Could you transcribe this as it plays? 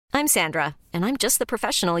I'm Sandra, and I'm just the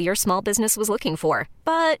professional your small business was looking for.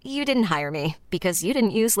 But you didn't hire me because you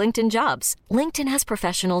didn't use LinkedIn Jobs. LinkedIn has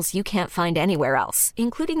professionals you can't find anywhere else,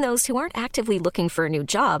 including those who aren't actively looking for a new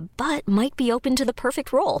job, but might be open to the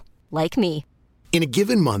perfect role, like me. In a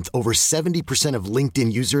given month, over 70% of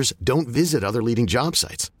LinkedIn users don't visit other leading job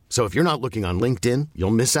sites. So if you're not looking on LinkedIn,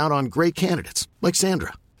 you'll miss out on great candidates like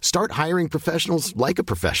Sandra. Start hiring professionals like a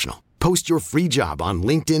professional. Post your free job on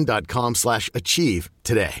linkedin.com/achieve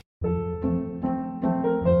today.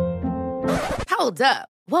 Hold up.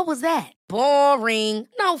 What was that? Boring.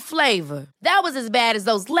 No flavor. That was as bad as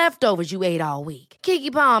those leftovers you ate all week.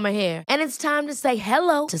 Keke Palmer here. And it's time to say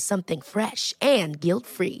hello to something fresh and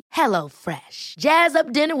guilt-free. Hello Fresh. Jazz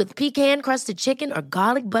up dinner with pecan-crusted chicken or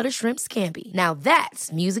garlic butter shrimp scampi. Now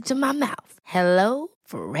that's music to my mouth. Hello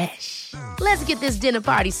Fresh. Let's get this dinner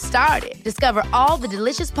party started. Discover all the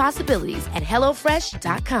delicious possibilities at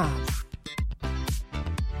hellofresh.com.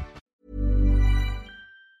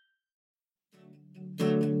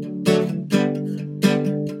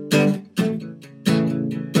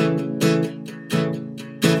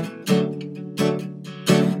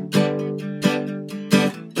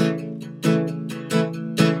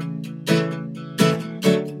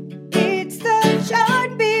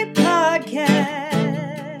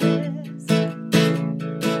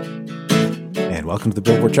 Welcome to the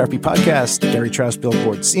Billboard Chart Beat Podcast. Gary Troust,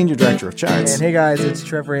 Billboard Senior Director of Charts. And hey guys, it's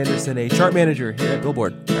Trevor Anderson, a chart manager here at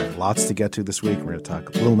Billboard. All right, lots to get to this week. We're going to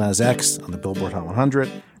talk Lil Nas X on the Billboard Hot 100.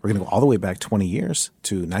 We're going to go all the way back 20 years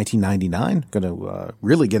to 1999. Going to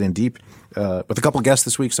really get in deep with a couple of guests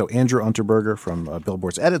this week. So Andrew Unterberger from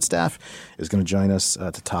Billboard's edit staff is going to join us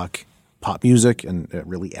to talk pop music and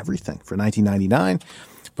really everything for 1999.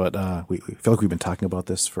 But we feel like we've been talking about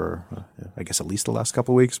this for, I guess, at least the last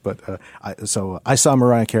couple of weeks. But I saw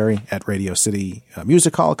Mariah Carey at Radio City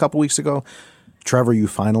Music Hall a couple weeks ago. Trevor, you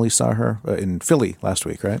finally saw her in Philly last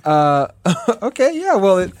week, right? Okay, yeah.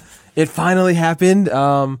 Well, it finally happened.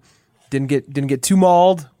 Didn't get too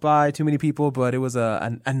mauled by too many people, but it was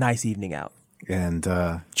a nice evening out. And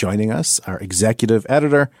joining us, our executive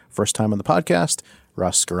editor, first time on the podcast,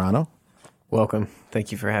 Russ Scarano. Welcome.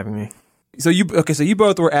 Thank you for having me. So you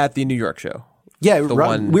both were at the New York show. Yeah, we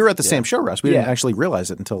were at the same show, Russ. We didn't actually realize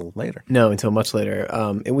it until later. No, until much later.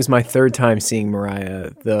 It was my third time seeing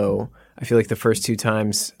Mariah, though I feel like the first two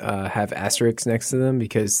times have asterisks next to them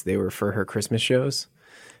because they were for her Christmas shows.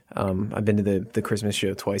 I've been to the Christmas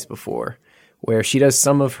show twice before, where she does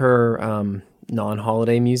some of her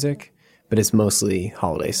non-holiday music, but it's mostly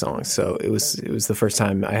holiday songs. So it was the first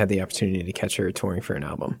time I had the opportunity to catch her touring for an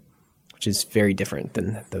album, which is very different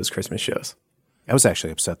than those Christmas shows. I was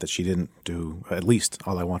actually upset that she didn't do at least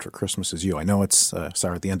All I Want for Christmas Is You. I know it's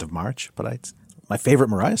at the end of March, but it's my favorite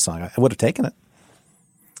Mariah song. I would have taken it.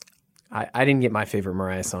 I didn't get my favorite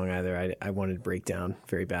Mariah song either. I wanted Breakdown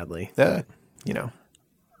very badly. Yeah. You know,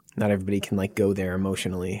 not everybody can like go there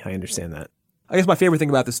emotionally. I understand that. I guess my favorite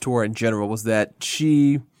thing about this tour in general was that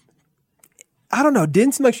she, I don't know,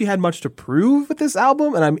 didn't seem like she had much to prove with this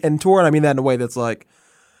album. And tour, and I mean that in a way that's like,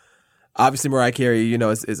 obviously Mariah Carey, you know,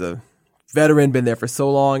 is a veteran, been there for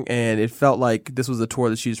so long, and it felt like this was a tour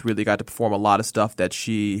that she just really got to perform a lot of stuff that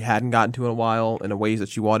she hadn't gotten to in a while in the ways that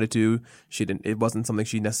she wanted to. It wasn't something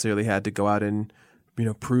she necessarily had to go out and, you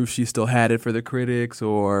know, prove she still had it for the critics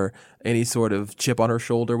or any sort of chip on her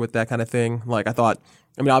shoulder with that kind of thing. Like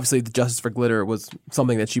obviously the Justice for Glitter was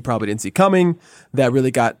something that she probably didn't see coming that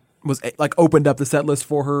really opened up the set list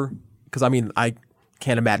for her. Because I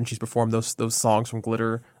can't imagine she's performed those songs from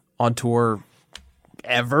Glitter on tour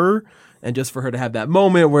ever. And just for her to have that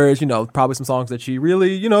moment, whereas, you know, probably some songs that she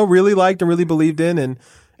really, you know, really liked and really believed in,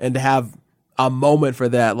 and to have a moment for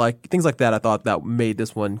that, like things like that, I thought that made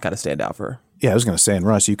this one kind of stand out for her. Yeah, I was going to say, and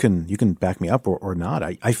Russ, you can back me up or not.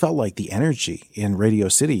 I felt like the energy in Radio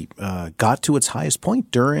City got to its highest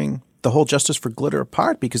point during the whole Justice for Glitter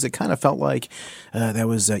part, because it kind of felt like that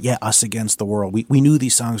was, us against the world. We knew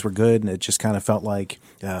these songs were good, and it just kind of felt like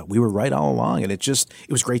we were right all along. And it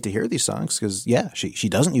was great to hear these songs because, she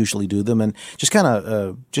doesn't usually do them, and just kind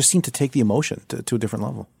of just seemed to take the emotion to a different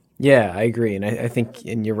level. Yeah, I agree. And I think,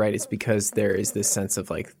 and you're right, it's because there is this sense of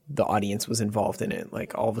like the audience was involved in it.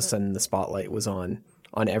 Like all of a sudden the spotlight was on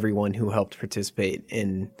everyone who helped participate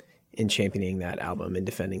in championing that album and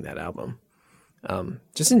defending that album.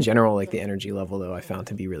 Just in general, like the energy level, though, I found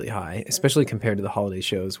to be really high, especially compared to the holiday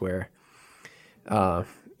shows where,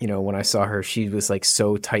 when I saw her, she was like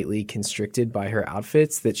so tightly constricted by her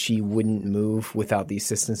outfits that she wouldn't move without the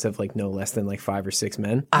assistance of like no less than like 5 or 6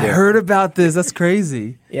 men. I heard about this. That's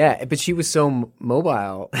crazy. Yeah, but she was so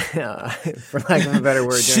mobile, for lack of a better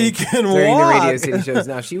word. She can during walk. the Radio City shows.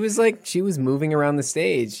 Now she was moving around the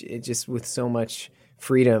stage, it just with so much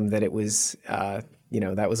freedom that it was,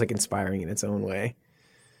 that was like inspiring in its own way.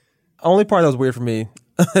 Only part that was weird for me,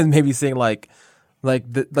 maybe seeing like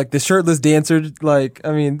the shirtless dancer, like,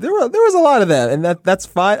 I mean, there was a lot of that, and that's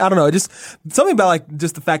fine. I don't know, just something about like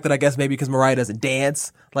just the fact that I guess maybe because Mariah doesn't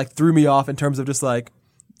dance, like threw me off in terms of just like,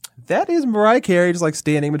 that is Mariah Carey just like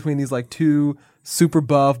standing between these like two super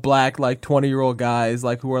buff black like 20-year-old guys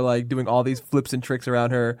like who are like doing all these flips and tricks around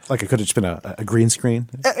her. Like it could have just been a green screen.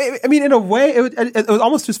 I mean, in a way, it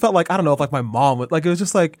almost just felt like, I don't know, if like my mom would, like, it was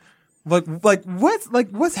just like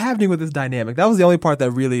what's happening with this dynamic? That was the only part that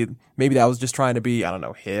really, maybe that was just trying to be, I don't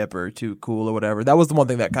know, hip or too cool or whatever. That was the one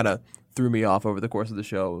thing that kind of threw me off over the course of the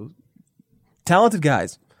show. Talented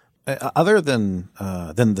guys. Other than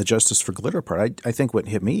the Justice for Glitter part, I think what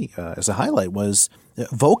hit me as a highlight was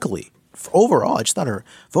vocally. Overall, I just thought her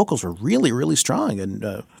vocals were really, really strong,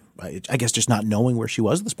 and I guess just not knowing where she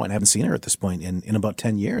was at this point. I haven't seen her at this point in about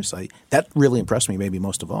 10 years. That really impressed me, maybe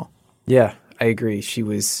most of all. Yeah, I agree. She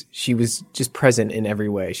was just present in every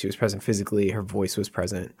way. She was present physically. Her voice was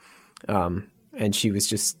present, and she was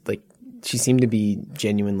just like, she seemed to be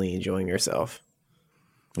genuinely enjoying herself.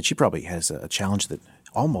 And she probably has a challenge that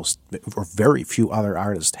almost or very few other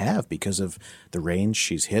artists have because of the range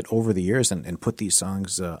she's hit over the years and put these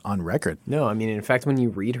songs on record. No, I mean, in fact, when you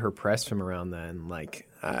read her press from around then, like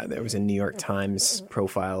there was a New York Times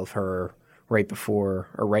profile of her right before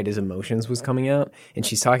or right as Emotions was coming out, and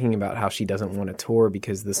she's talking about how she doesn't want to tour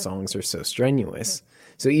because the songs are so strenuous.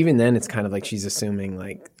 So even then, it's kind of like she's assuming,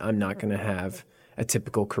 like, I'm not going to have a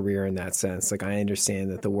typical career in that sense. Like, I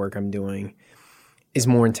understand that the work I'm doing is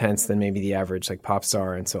more intense than maybe the average like pop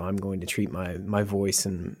star, and so I'm going to treat my voice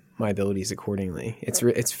and my abilities accordingly.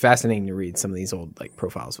 It's fascinating to read some of these old like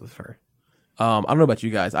profiles with her. I don't know about you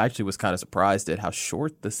guys. I actually was kind of surprised at how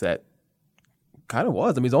short the set kind of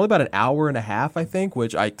was. I mean, it's only about an hour and a half, I think,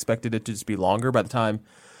 which I expected it to just be longer. By the time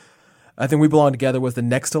I think We Belong Together was the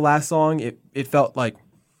next to last song, it felt like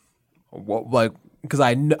because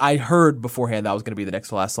I heard beforehand that was going to be the next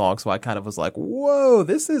to last song, so I kind of was like, whoa,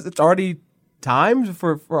 it's already time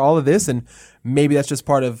for all of this. And maybe that's just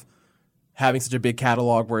part of having such a big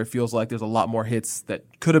catalog where it feels like there's a lot more hits that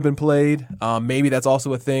could have been played. Maybe that's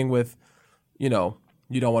also a thing with, you don't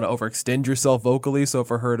want to overextend yourself vocally. So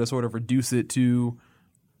for her to sort of reduce it to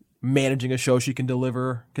managing a show she can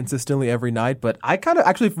deliver consistently every night. But I kind of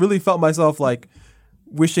actually really felt myself like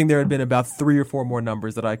wishing there had been about 3 or 4 more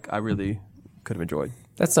numbers that I really could have enjoyed.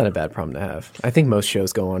 That's not a bad problem to have. I think most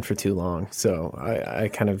shows go on for too long, so I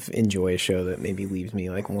kind of enjoy a show that maybe leaves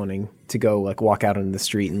me like wanting to go like walk out on the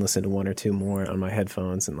street and listen to 1 or 2 more on my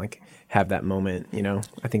headphones and like have that moment.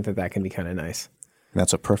 I think that can be kind of nice.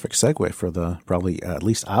 That's a perfect segue for the probably at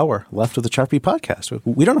least hour left of the Chart Beat podcast.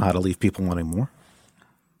 We don't know how to leave people wanting more.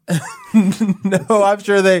 No, I'm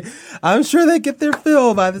sure they get their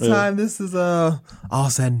fill by the time this is all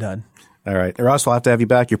said and done. All right. Ross, we'll have to have you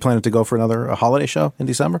back. You're planning to go for another holiday show in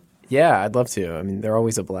December? Yeah, I'd love to. I mean, they're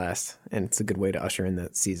always a blast, and it's a good way to usher in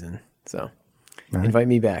that season. So invite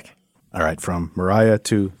me back. All right. From Mariah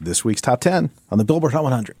to this week's Top 10 on the Billboard Hot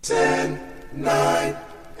 100. 10, 9,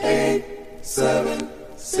 8, 7,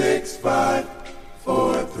 6, 5,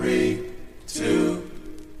 4, 3, 2,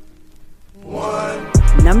 1.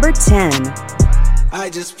 Number 10.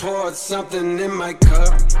 I just poured something in my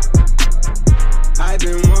cup. I've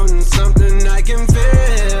been wanting something I can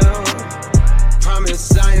feel.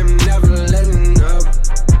 Promise I am never letting up.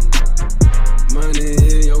 Money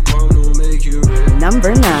in your palm don't make you rich.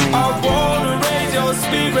 Number 9. I wanna raise your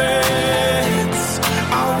spirits.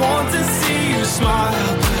 I want to see you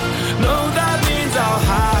smile. But no, that means I'll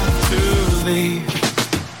have to leave.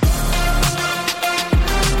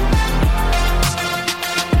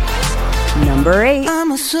 Number 8.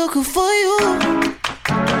 I'm a sucker for you.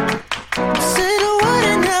 Say the word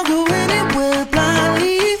and I'll go anywhere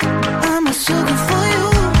blindly. I'm a sucker for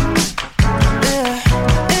you. Yeah.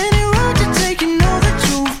 Any road you take, you know that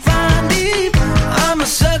you'll find me. I'm a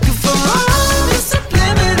sucker for all the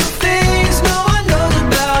subliminal things no one knows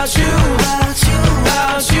about you. About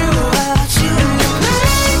you. And you're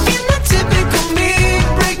making the typical me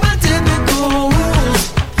break my typical rules.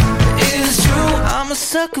 It's true. I'm a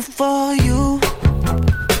sucker for you.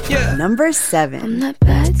 Yeah. Number 7. I'm that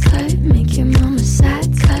bad type, make your mama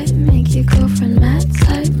sad type, make your girlfriend mad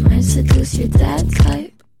type, might seduce your dad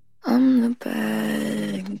type. I'm the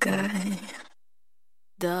bad guy.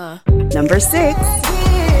 Duh. Number 6.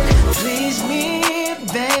 Please me,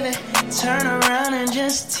 baby. Turn around and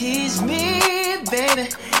just tease me, baby.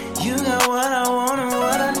 You got what I want and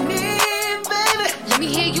what I need, baby. Let me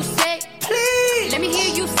hear you say, Please, let me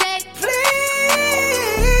hear you say. please.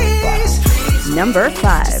 Number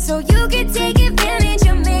 5. So you can take advantage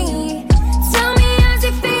of me. Tell me how's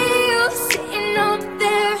it feel sitting up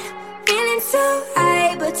there, feeling so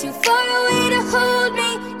high, but too far away to hold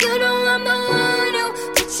me. You know I'm the one who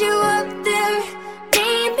put you up there.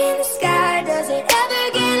 Name in the sky, does it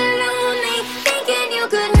ever get lonely? Thinking you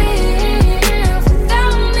could live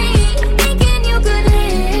without me. Thinking you could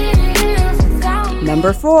live without me.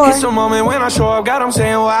 Number 4. It's a moment when I show up, God, I'm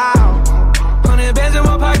saying wow. 100 bands in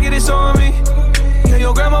my pocket, it's on me. Yeah,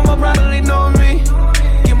 your grandma will probably know me.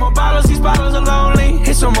 Get more bottles, these bottles are lonely.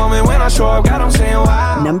 It's a moment when I show up, God, I'm saying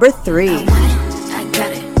wow. Number 3. I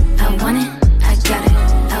got it, I want it, I got it,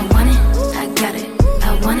 I want it, I got it, I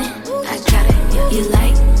want it, I got it. You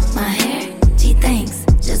like my hair? Gee, thanks,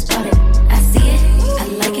 just bought it. I see it, I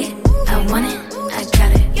like it, I want it, I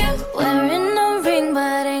got it. Wearing no ring,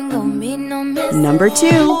 but ain't gon' be no miss. Number 2.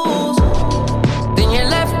 Then you're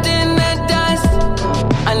left in the dust,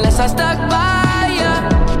 unless I stuck by ya.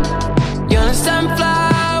 You're a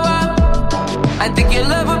sunflower. I think your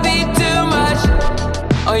love would be too much,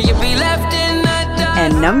 or you'd be left in the dust.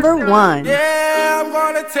 And number 1. Yeah, I'm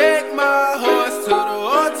gonna take my horse to the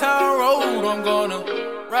old town road. I'm gonna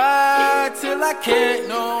ride till I can't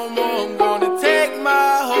no more. I'm gonna take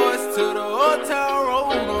my horse to the old town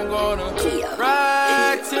road. I'm gonna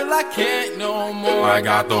ride till I can't no more. I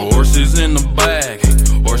got the horses in the bag.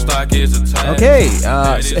 Horse stock is a tag. Okay,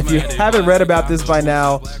 so if you haven't read about this by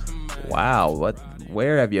now, wow,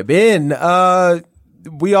 where have you been?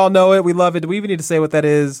 We all know it, we love it. Do we even need to say what that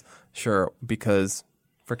is? Sure, because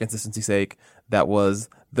for consistency's sake, that was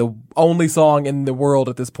the only song in the world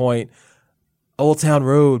at this point. Old Town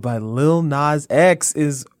Road by Lil Nas X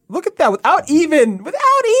is, look at that, without even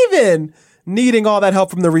needing all that help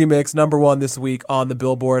from the remix, number 1 this week on the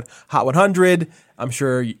Billboard Hot 100. I'm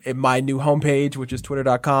sure my new homepage, which is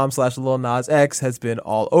twitter.com/Lil Nas X, has been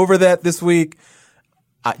all over that this week.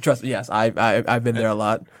 Trust me, yes, I've been there a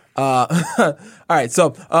lot. All right,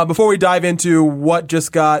 so before we dive into what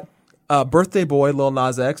just got birthday boy Lil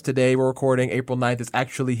Nas X, today we're recording April 9th. It's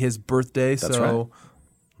actually his birthday, That's so right.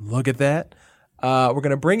 Look at that. We're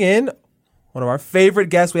going to bring in one of our favorite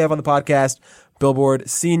guests we have on the podcast, Billboard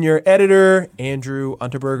senior editor Andrew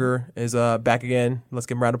Unterberger is back again. Let's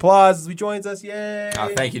give him a round of applause as he joins us. Yay! Oh,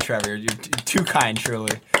 thank you, Trevor. You're too kind,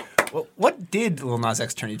 truly. Well, what did Lil Nas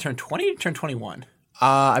X turn? He turned 20 or turned 21?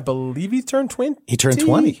 I believe he turned 20. He turned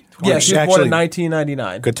 20. Yes, he was born Actually, in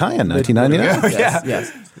 1999. good tie-in, 1999.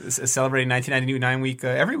 Yes. Celebrating 1999 week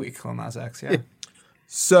every week, Lil Nas X, yeah.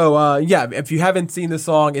 So, if you haven't seen the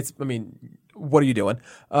song, what are you doing?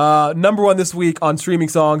 Number 1 this week on streaming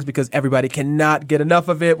songs because everybody cannot get enough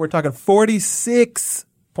of it. We're talking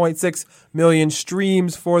 46.6 million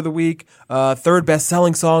streams for the week. Third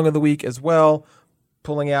best-selling song of the week as well.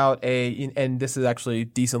 Pulling out and this is actually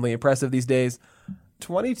decently impressive these days,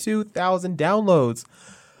 22,000 downloads.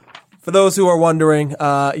 For those who are wondering,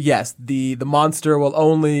 yes, the monster will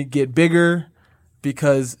only get bigger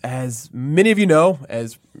because, as many of you know,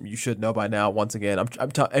 as you should know by now, once again,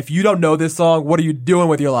 if you don't know this song, what are you doing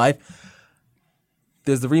with your life?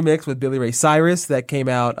 There's the remix with Billy Ray Cyrus that came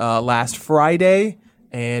out last Friday.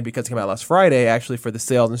 And because it came out last Friday, actually for the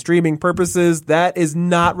sales and streaming purposes, that is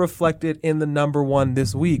not reflected in the number 1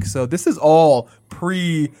 this week. So this is all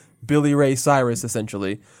pre-Billy Ray Cyrus,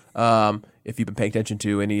 essentially. If you've been paying attention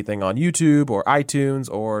to anything on YouTube or iTunes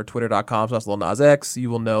or twitter.com/Lil Nas X, you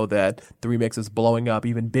will know that the remix is blowing up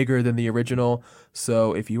even bigger than the original.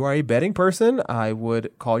 So if you are a betting person, I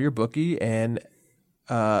would call your bookie and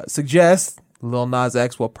suggest Lil Nas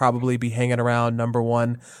X will probably be hanging around number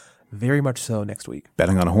 1 very much so next week.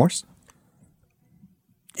 Betting on a horse?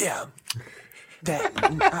 Yeah. It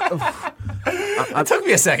took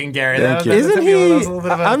me a second, Gary. Thank you. Isn't he- That was a little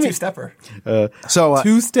bit of a I mean- two-stepper.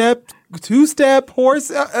 Two-step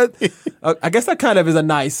horse. I guess that kind of is a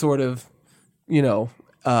nice sort of,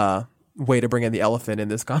 way to bring in the elephant in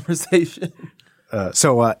this conversation.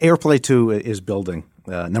 Airplay 2 is building.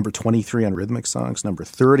 Number 23 on rhythmic songs, number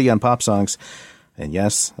 30 on pop songs, and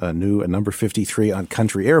yes, number 53 on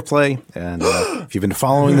country airplay. And if you've been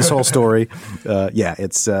following this whole story,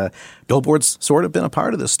 it's Billboard's sort of been a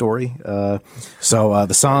part of this story. The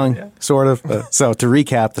song sort of. So to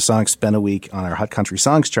recap, the song spent a week on our Hot Country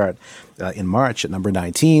Songs chart. in March at number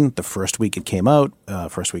 19, the first week it came out,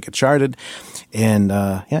 first week it charted. And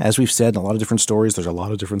as we've said, a lot of different stories. There's a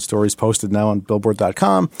lot of different stories posted now on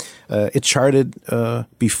Billboard.com. It charted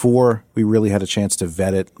before we really had a chance to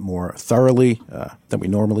vet it more thoroughly than we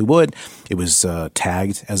normally would. It was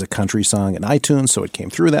tagged as a country song in iTunes, so it came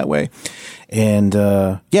through that way. And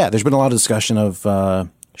there's been a lot of discussion of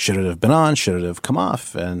should it have been on, should it have come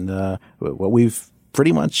off? And what we've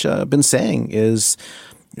pretty much been saying is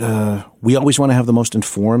we always want to have the most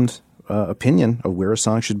informed opinion of where a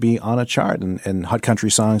song should be on a chart. And Hot Country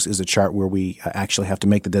Songs is a chart where we actually have to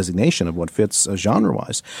make the designation of what fits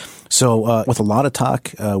genre-wise. So with a lot of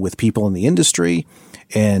talk with people in the industry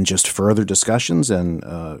and just further discussions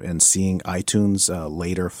and seeing iTunes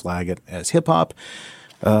later flag it as hip-hop,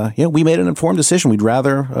 we made an informed decision. We'd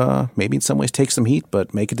rather maybe in some ways take some heat,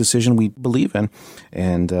 but make a decision we believe in.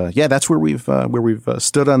 And that's where we've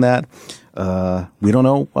stood on that. We don't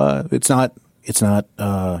know. It's not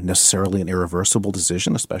necessarily an irreversible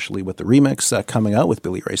decision, especially with the remix coming out with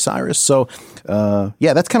Billy Ray Cyrus. So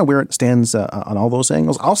that's kind of where it stands on all those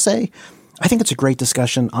angles. I'll say, I think it's a great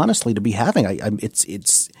discussion, honestly, to be having.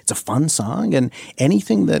 It's a fun song, and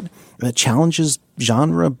anything that challenges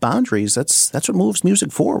genre boundaries, that's what moves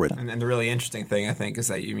music forward. And the really interesting thing, I think, is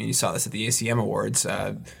that you saw this at the ACM Awards.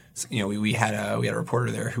 We had a reporter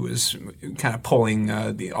there who was kind of polling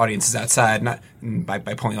the audiences outside. Not by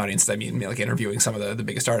polling audiences, I mean like interviewing some of the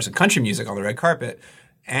biggest artists in country music on the red carpet.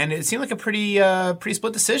 And it seemed like a pretty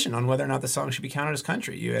split decision on whether or not the song should be counted as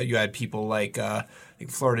country. You had people like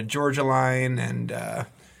Florida Georgia Line and I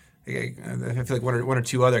feel like one or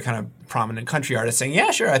two other kind of prominent country artists saying,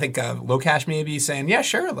 yeah, sure. I think Low Cash maybe saying, yeah,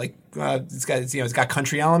 sure. Like it's got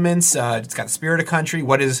country elements. It's got the spirit of country.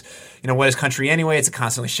 What is country anyway? It's a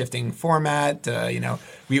constantly shifting format.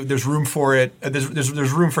 There's room for it.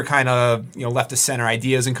 There's room for kind of left to center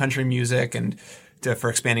ideas in country music and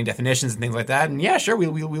for expanding definitions and things like that. And yeah, sure, we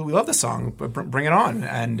love the song, but bring it on.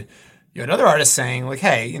 And you had other artists saying like,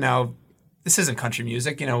 hey, this isn't country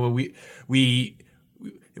music.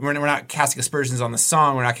 We're not casting aspersions on the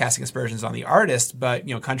song. We're not casting aspersions on the artist. But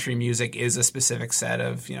country music is a specific set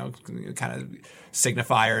of kind of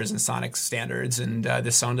signifiers and sonic standards, and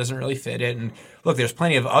this song doesn't really fit it. And look, there's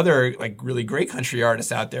plenty of other like really great country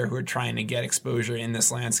artists out there who are trying to get exposure in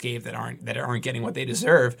this landscape that aren't getting what they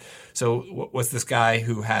deserve. So what's this guy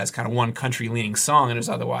who has kind of one country leaning song and is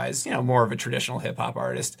otherwise more of a traditional hip hop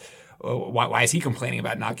artist? Why is he complaining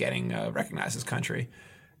about not getting recognized as country?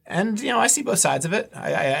 And I see both sides of it.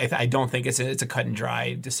 I don't think it's a cut and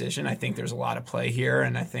dry decision. I think there's a lot of play here,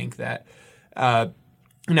 and I think that I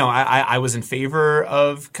was in favor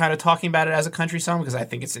of kind of talking about it as a country song because I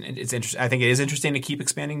think it's interesting. I think it is interesting to keep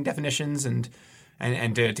expanding definitions and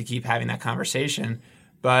to keep having that conversation.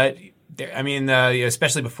 But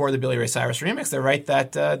especially before the Billy Ray Cyrus remix, they're right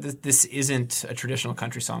that this isn't a traditional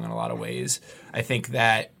country song in a lot of ways. I think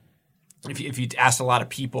that. If you asked a lot of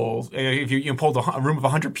people, if you polled a room of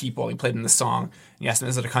 100 people, you played in the song, and you asked them,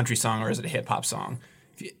 is it a country song or is it a hip-hop song?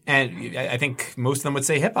 And I think most of them would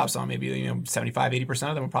say hip-hop song. Maybe 75, 80%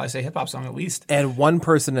 of them would probably say hip-hop song at least. And one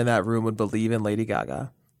person in that room would believe in Lady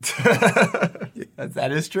Gaga.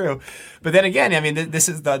 That is true. But then again, this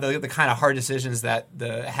is the kind of hard decisions that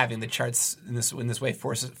having the charts in this way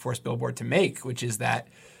force Billboard to make, which is that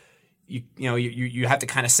you have to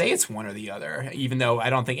kind of say it's one or the other, even though I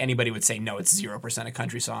don't think anybody would say, no, it's 0% a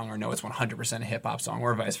country song or no, it's 100% a hip hop song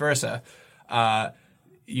or vice versa.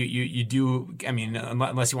 You do,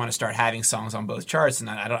 unless you want to start having songs on both charts, and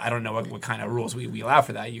I don't know what kind of rules we allow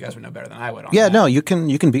for that. You guys would know better than I would on that. No, you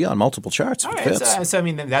can be on multiple charts. All right, so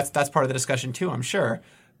that's part of the discussion too, I'm sure.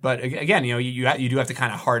 But again, you do have to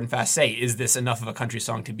kind of hard and fast say, is this enough of a country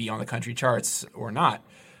song to be on the country charts or not?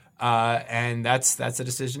 And that's a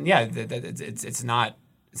decision. Yeah, it's not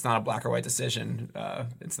a black or white decision.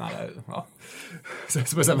 It's not I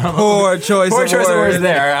suppose I'm poor choice of words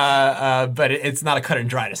there. But it's not a cut and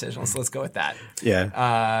dry decision. So let's go with that.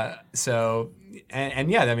 Yeah.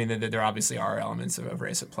 There obviously are elements of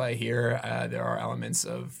race at play here. There are elements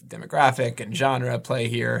of demographic and genre at play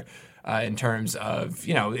here in terms of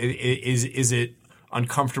is it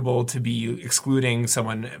uncomfortable to be excluding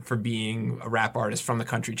someone for being a rap artist from the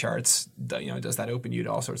country charts? Does that open you to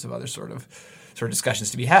all sorts of other sort of discussions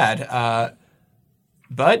to be had?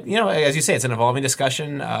 But as you say, it's an evolving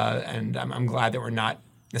discussion, and I'm glad that we're not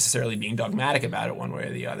necessarily being dogmatic about it one way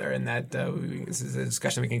or the other, and that this is a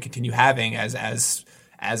discussion we can continue having as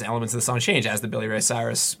elements of the song change, as the Billy Ray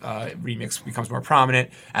Cyrus remix becomes more prominent,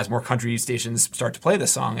 as more country stations start to play the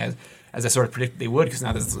song, as I sort of predicted they would, because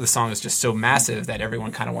now the song is just so massive that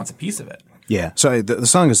everyone kind of wants a piece of it. Yeah. So the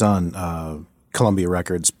song is on Columbia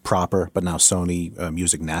Records proper, but now Sony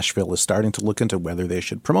Music Nashville is starting to look into whether they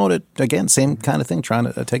should promote it. Again, same kind of thing,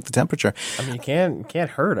 trying to take the temperature. I mean, you can't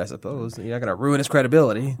hurt, I suppose. You're not going to ruin his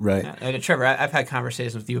credibility. Right. Trevor, I've had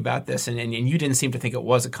conversations with you about this, and you didn't seem to think it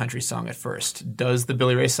was a country song at first. Does the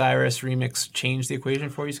Billy Ray Cyrus remix change the equation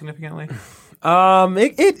for you significantly?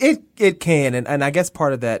 It can, and I guess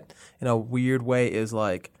part of that, in a weird way, is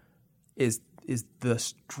the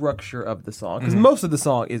structure of the song, because most of the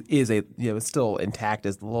song is it's still intact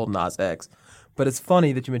as the Lil Nas X, but it's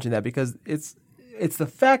funny that you mentioned that because it's the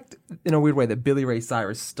fact in a weird way that Billy Ray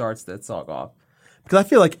Cyrus starts that song off, because I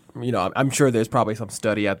feel like I'm sure there's probably some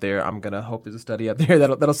study out there. I'm gonna hope there's a study out there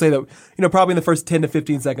that'll say that probably in the first 10 to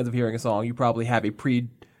 15 seconds of hearing a song you probably have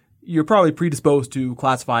you're probably predisposed to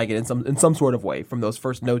classifying it in some sort of way from those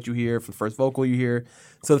first notes you hear, from the first vocal you hear.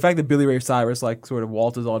 So the fact that Billy Ray Cyrus sort of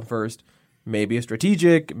waltzes on first. Maybe it's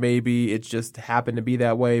strategic, maybe it just happened to be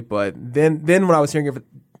that way. But then when I was hearing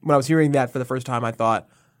that for the first time, I thought,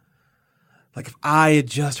 like, if I had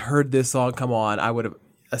just heard this song come on, I would have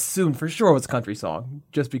assumed for sure it was a country song,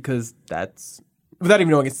 just because that's without even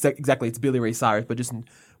knowing exactly it's Billy Ray Cyrus, but just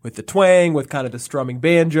with the twang, with kind of the strumming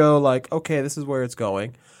banjo, like, okay, this is where it's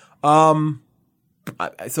going. So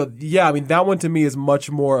yeah, I mean, that one to me is much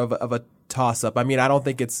more of a toss up. I mean, I don't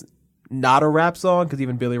think it's not a rap song, because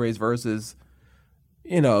even Billy Ray's verse is,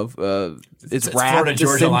 it's rap. Florida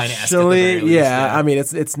Georgia Line-esque at the very least, yeah. I mean,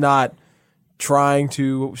 it's not trying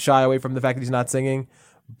to shy away from the fact that he's not singing,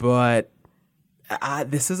 but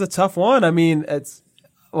this is a tough one. I mean, it's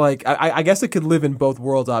like I guess it could live in both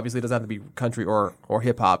worlds. Obviously, it doesn't have to be country or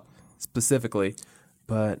hip hop specifically,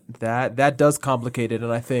 but that does complicate it.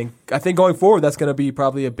 And I think going forward, that's going to be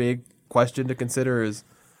probably a big question to consider is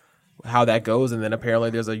how that goes. And then apparently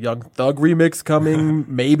there's a Young Thug remix coming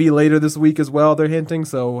maybe later this week as well, they're hinting.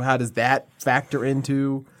 So how does that factor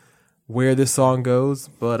into where this song goes?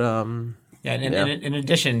 But in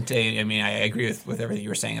addition to, I mean, I agree with everything you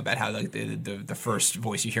were saying about how like the first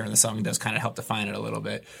voice you hear in the song does kind of help define it a little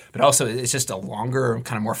bit, but also it's just a longer,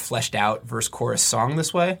 kind of more fleshed out verse chorus song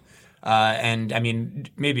this way. And I mean,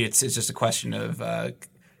 maybe it's just a question of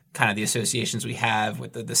kind of the associations we have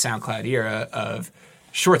with the SoundCloud era of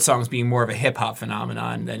short songs being more of a hip-hop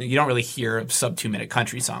phenomenon. Then you don't really hear sub 2-minute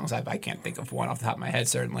country songs. I can't think of one off the top of my head,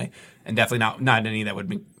 certainly, and definitely not any that would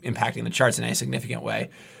be impacting the charts in any significant way.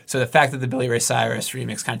 So the fact that the Billy Ray Cyrus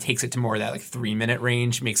remix kind of takes it to more of that like 3-minute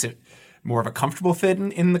range makes it more of a comfortable fit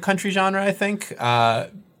in the country genre, I think. I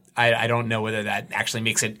don't know whether that actually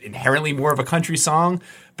makes it inherently more of a country song,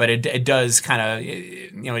 but it does kind of,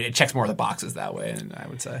 it checks more of the boxes that way, and I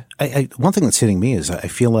would say. One thing that's hitting me is I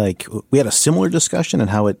feel like we had a similar discussion and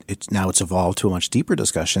how it's evolved to a much deeper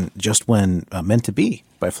discussion just when Meant to Be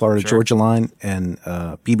by Florida Georgia Line and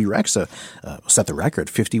Bebe Rexha set the record,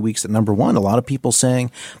 50 weeks at number one. A lot of people saying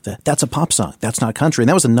that's a pop song, that's not country, and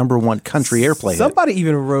that was a number one country airplay. Somebody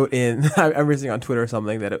even wrote in, I remember seeing on Twitter or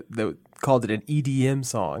something that called it an EDM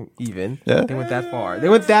song even. Yeah. They went that far. They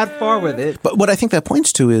went that far with it. But what I think that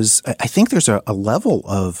points to is I think there's a level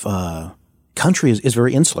of country is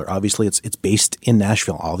very insular. Obviously, it's based in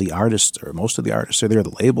Nashville. All the artists, or most of the artists, are there.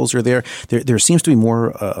 The labels are there. There seems to be more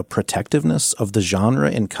a protectiveness of the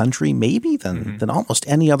genre in country, maybe than almost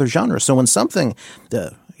any other genre. So when something,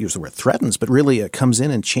 use the word threatens, but really comes in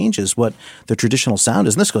and changes what the traditional sound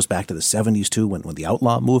is, and this goes back to the 70s too, when the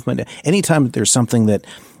outlaw movement. Anytime there's something that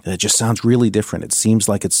just sounds really different, it seems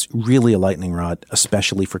like it's really a lightning rod,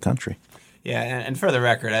 especially for country. Yeah, and for the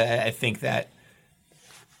record, I think that,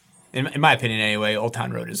 in my opinion anyway, Old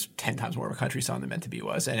Town Road is 10 times more of a country song than Meant to Be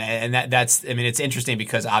was. And that's, I mean, it's interesting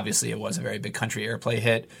because obviously it was a very big country airplay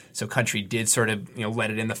hit, so country did sort of, let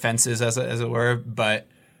it in the fences, as it were. But,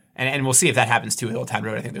 and we'll see if that happens too with Old Town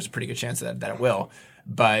Road. I think there's a pretty good chance that it will.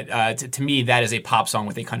 But to me, that is a pop song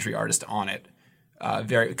with a country artist on it.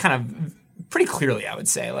 Very kind of pretty clearly, I would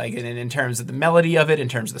say, like in terms of the melody of it, in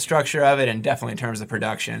terms of the structure of it, and definitely in terms of the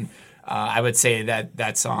production. I would say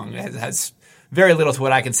that song has very little to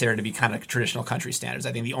what I consider to be kind of traditional country standards.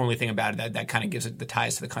 I think the only thing about it that kind of gives it the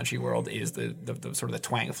ties to the country world is the sort of the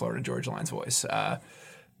twang of Florida Georgia Line's voice.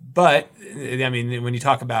 But I mean, when you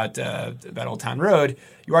talk about Old Town Road,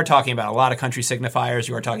 you are talking about a lot of country signifiers.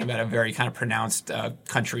 You are talking about a very kind of pronounced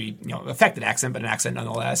country, affected accent, but an accent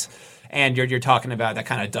nonetheless. And you're talking about that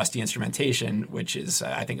kind of dusty instrumentation, which is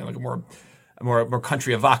I think like a more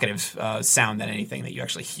country evocative sound than anything that you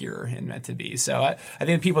actually hear in Meant to Be. So I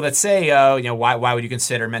think the people that say, why would you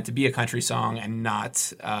consider Meant to Be a country song and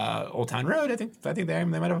not Old Town Road? I think they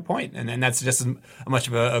might have a point, and that's just as much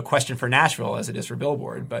of a question for Nashville as it is for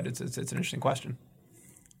Billboard. But it's an interesting question.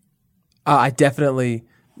 I definitely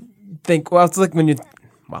think. Well, it's like when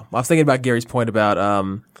Wow. I was thinking about Gary's point about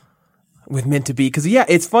with Meant to Be, because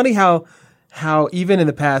it's funny how even in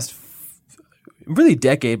the past really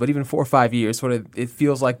decade, but even 4 or 5 years, sort of it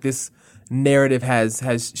feels like this narrative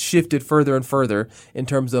has shifted further and further in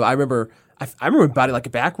terms of I remember Body Like a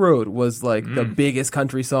Back Road was like the biggest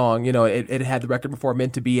country song. It had the record before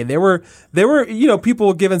Meant to Be, and there were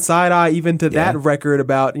people giving side eye even to that record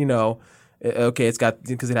about okay, it's got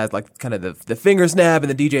because it has like kind of the finger snap and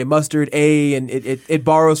the DJ Mustard and it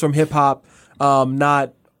borrows from hip hop,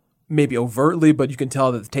 not maybe overtly, but you can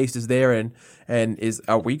tell that the taste is there and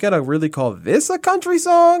are we gonna really call this a country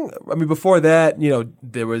song? I mean, before that,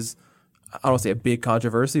 there was, I don't want to say a big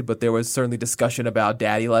controversy, but there was certainly discussion about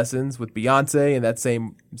Daddy Lessons with Beyonce in that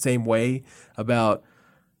same way about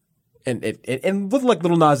and with like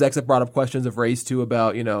Lil Nas X have brought up questions of race too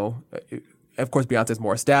about, of course Beyonce's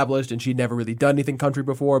more established and she'd never really done anything country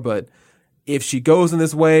before, but if she goes in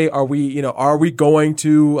this way, are we going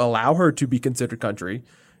to allow her to be considered country?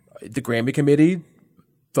 The Grammy committee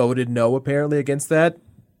voted no apparently against that.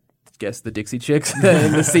 Guess the Dixie Chicks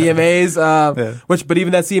and the CMAs, but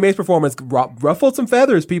even that CMA's performance ruffled some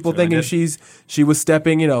feathers. People thinking she was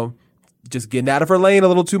stepping, just getting out of her lane a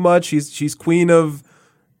little too much. She's queen of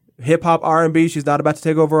hip hop R&B. She's not about to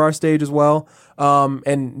take over our stage as well.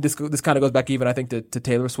 And this kind of goes back even I think to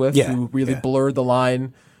Taylor Swift, who really blurred the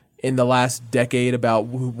line in the last decade about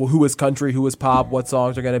who is country, who is pop, what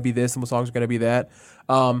songs are going to be this and what songs are going to be that.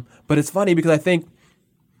 But it's funny because I think.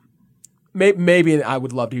 Maybe I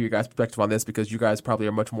would love to hear your guys' perspective on this because you guys probably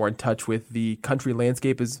are much more in touch with the country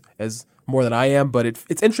landscape as more than I am. But it's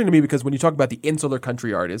interesting to me because when you talk about the insular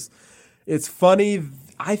country artists, it's funny.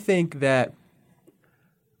 I think that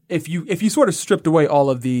if you sort of stripped away all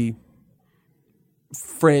of the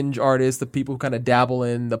fringe artists, the people who kind of dabble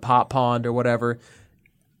in the pop pond or whatever,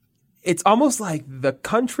 it's almost like the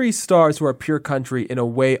country stars who are pure country in a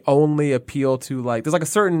way only appeal to like there's like a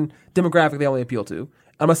certain demographic they only appeal to.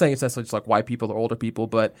 I'm not saying it's necessarily just like white people or older people,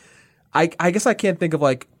 but I guess I can't think of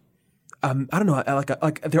like I don't know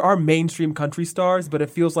like there are mainstream country stars, but it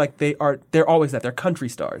feels like they're always that they're country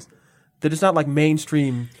stars. They're just not like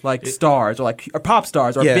mainstream like stars or like or pop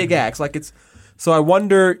stars or big acts. Like it's so I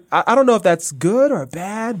wonder. I don't know if that's good or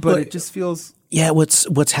bad, but it just feels. Yeah,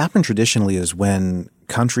 what's happened traditionally is when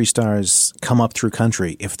country stars come up through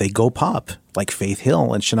country, if they go pop, like Faith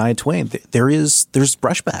Hill and Shania Twain, there's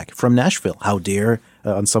brushback from Nashville. How dare,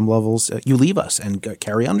 on some levels, you leave us, and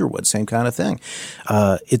Carrie Underwood, same kind of thing.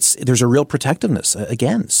 There's a real protectiveness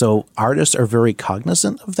again. So artists are very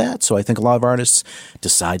cognizant of that. So I think a lot of artists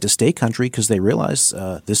decide to stay country because they realize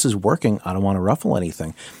this is working. I don't want to ruffle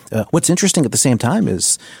anything. What's interesting at the same time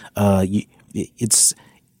is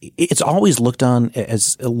it's always looked on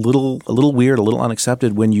as a little weird, a little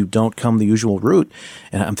unaccepted when you don't come the usual route.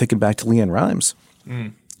 And I'm thinking back to LeAnn Rimes.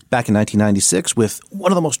 Back in 1996 with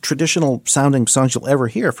one of the most traditional sounding songs you'll ever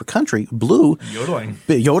hear for country, Blue.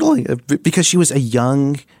 Yodeling. Because she was a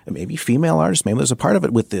young, maybe female artist. Maybe there's a part of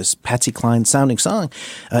it with this Patsy Cline sounding song.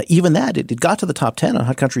 Even that, it got to the top 10 on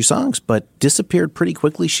Hot Country Songs, but disappeared pretty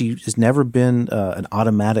quickly. She has never been an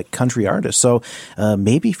automatic country artist. So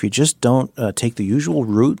maybe if you just don't take the usual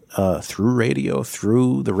route through radio,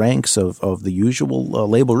 through the ranks of the usual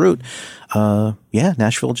label route,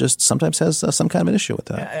 Nashville just sometimes has some kind of an issue with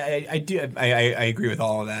that. I do. I agree with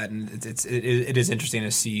all of that, and it is interesting to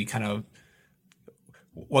see kind of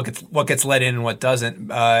what gets let in and what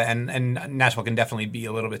doesn't. And Nashville can definitely be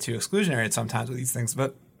a little bit too exclusionary at sometimes with these things.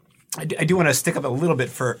 But I do want to stick up a little bit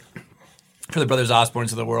for the Brothers Osborns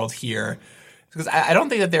of the world here, because I don't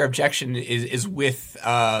think that their objection is with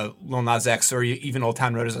Lil Nas X or even Old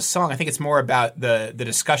Town Road as a song. I think it's more about the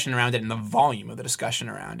discussion around it and the volume of the discussion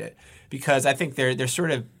around it, because I think they're sort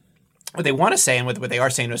of what they want to say and what they are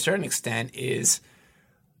saying to a certain extent is,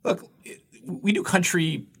 look, we do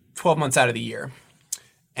country 12 months out of the year,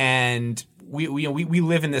 and we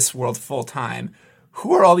live in this world full time.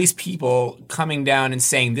 Who are all these people coming down and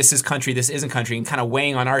saying this is country, this isn't country, and kind of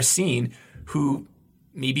weighing on our scene who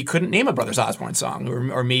maybe couldn't name a Brothers Osborne song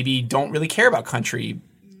or maybe don't really care about country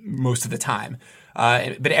most of the time?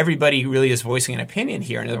 But everybody really is voicing an opinion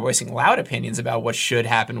here, and they're voicing loud opinions about what should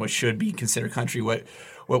happen, what should be considered country, what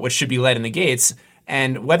should be led in the gates.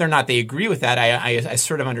 And whether or not they agree with that, I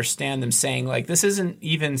sort of understand them saying, like, this isn't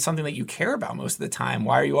even something that you care about most of the time.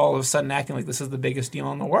 Why are you all of a sudden acting like this is the biggest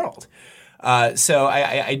deal in the world? So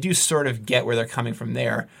I do sort of get where they're coming from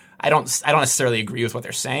there. I don't necessarily agree with what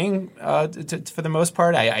they're saying for the most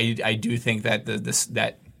part. I do think that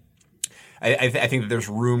I think that there's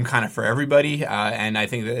room kind of for everybody, and I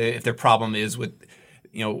think that if their problem is with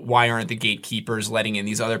why aren't the gatekeepers letting in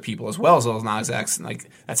these other people as well as Lil Nas X? And like,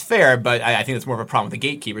 that's fair, but I think it's more of a problem with the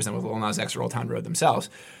gatekeepers than with Lil Nas X or Old Town Road themselves.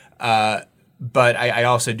 But I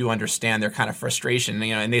also do understand their kind of frustration,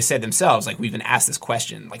 and they said themselves, like, we've been asked this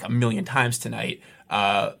question like a million times tonight.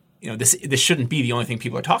 This shouldn't be the only thing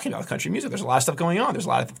people are talking about with country music. There's a lot of stuff going on. There's a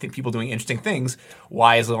lot of people doing interesting things.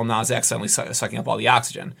 Why is Lil Nas X suddenly sucking up all the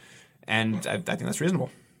oxygen? And I think that's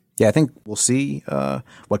reasonable. Yeah, I think we'll see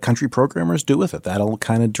what country programmers do with it. That'll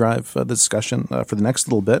kind of drive the discussion for the next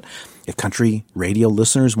little bit. If country radio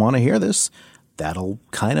listeners want to hear this, that'll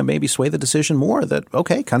kind of maybe sway the decision more that,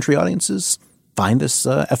 okay, country audiences find this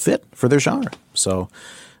a fit for their genre. So,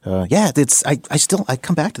 I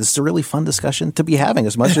come back to this. It's a really fun discussion to be having.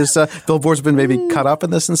 As much as Billboard's been maybe caught up in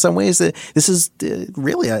this in some ways, this is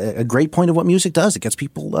really a great point of what music does. It gets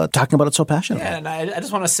people talking about it so passionately. Yeah, and I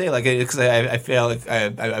just want to say, like, because I feel like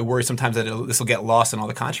I worry sometimes that this will get lost in all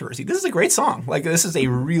the controversy. This is a great song. Like, this is a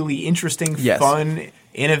really interesting, fun,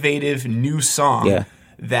 innovative, new song. Yeah.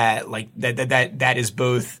 That is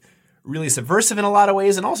both really subversive in a lot of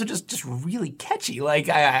ways and also just really catchy. Like,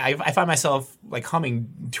 I find myself like humming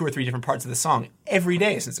 2 or 3 different parts of the song every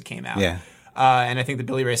day since it came out. Yeah. And I think the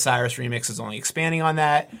Billy Ray Cyrus remix is only expanding on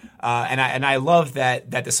that. And I love that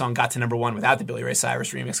the song got to number 1 without the Billy Ray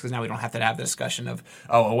Cyrus remix, because now we don't have to have the discussion of,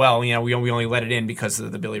 we only let it in because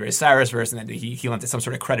of the Billy Ray Cyrus version, and that he lent it some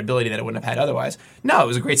sort of credibility that it wouldn't have had otherwise. No, it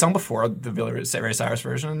was a great song before the Billy Ray Cyrus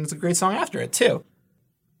version, and it's a great song after it too.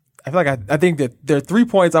 I feel like I think that there are 3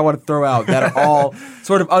 points I want to throw out that are all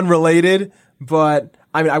sort of unrelated, but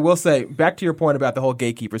I mean, I will say, back to your point about the whole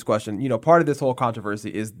gatekeepers question, part of this whole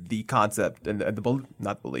controversy is the concept and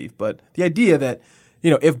not belief, but the idea that,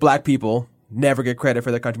 if black people never get credit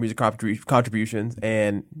for their country music contributions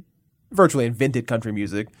and virtually invented country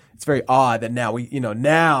music, it's very odd that now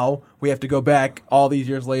we have to go back all these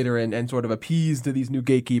years later and sort of appease to these new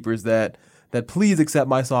gatekeepers that please accept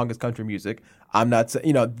my song as country music. I'm not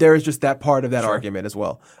saying, there's just that part of that argument as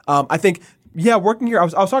well. I think, working here, I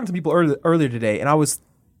was talking to people earlier today, and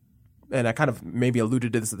I kind of maybe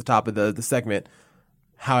alluded to this at the top of the segment,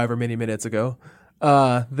 however many minutes ago,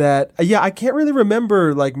 I can't really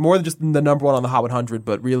remember like more than just the number 1 on the Hot 100,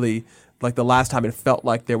 but really like the last time it felt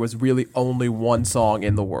like there was really only one song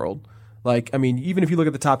in the world. Like, I mean, even if you look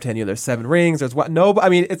at the top 10, there's Seven Rings, there's what? No, but I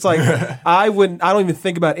mean, it's like, I don't even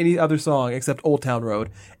think about any other song except Old Town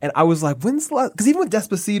Road. And I was like, when's the last, because even with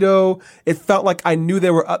Despacito, it felt like I knew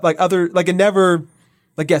there were like other, like it never,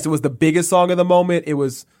 like, yes, it was the biggest song of the moment. It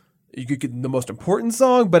was, you could get the most important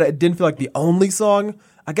song, but it didn't feel like the only song.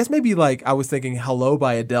 I guess maybe like I was thinking Hello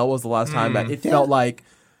by Adele was the last time that it felt like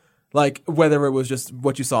whether it was just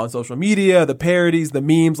what you saw on social media, the parodies, the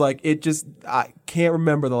memes, like it just, I can't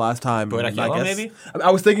remember the last time. Bodak Yellow, maybe?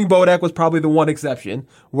 I was thinking Bodak was probably the one exception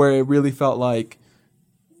where it really felt like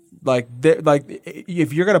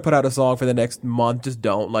if you're going to put out a song for the next month, just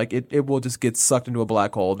don't. Like it will just get sucked into a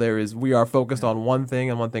black hole. We are focused on one thing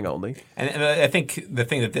and one thing only. And I think the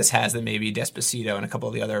thing that this has that maybe Despacito and a couple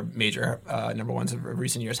of the other major number ones of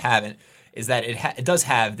recent years haven't is that it does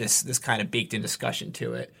have this kind of baked in discussion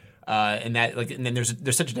to it. And then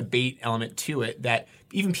there's such a debate element to it that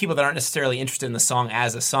even people that aren't necessarily interested in the song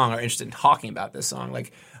as a song are interested in talking about this song.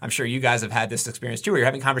 Like, I'm sure you guys have had this experience too, where you're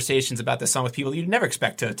having conversations about this song with people you'd never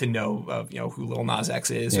expect to know, who Lil Nas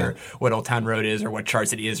X is or what Old Town Road is or what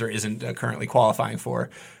charts it is or isn't currently qualifying for.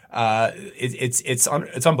 It's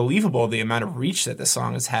unbelievable the amount of reach that this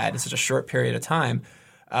song has had in such a short period of time.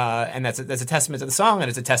 And that's a testament to the song, and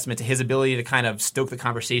it's a testament to his ability to kind of stoke the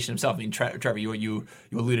conversation himself. I mean, Trevor, you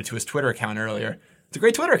alluded to his Twitter account earlier. It's a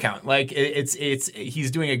great Twitter account. Like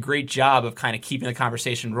he's doing a great job of kind of keeping the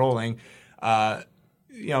conversation rolling, and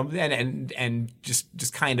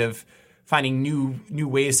just kind of finding new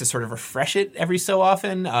ways to sort of refresh it every so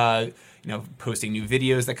often. Posting new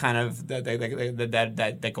videos that kind of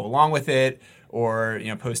that go along with it. Or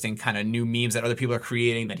posting kind of new memes that other people are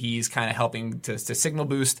creating that he's kind of helping to signal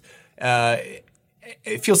boost. It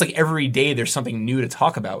feels like every day there's something new to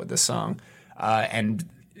talk about with this song, and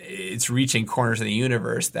it's reaching corners of the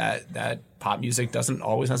universe that pop music doesn't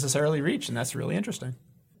always necessarily reach, and that's really interesting.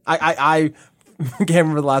 I can't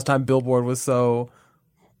remember the last time Billboard was so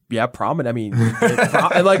prominent. I mean,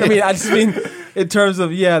 I just mean. In terms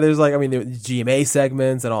of, there's there GMA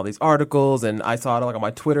segments and all these articles, and I saw it like on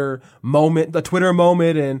my Twitter moment,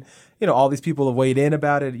 and all these people have weighed in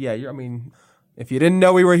about it. If you didn't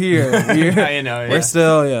know we were here, we're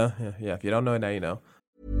still, If you don't know it now, you know.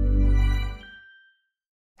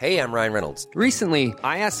 Hey, I'm Ryan Reynolds. Recently,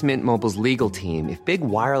 I asked Mint Mobile's legal team if big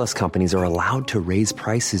wireless companies are allowed to raise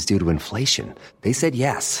prices due to inflation. They said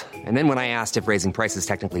yes. And then when I asked if raising prices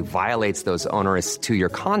technically violates those onerous 2-year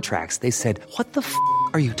contracts, they said, "What the f***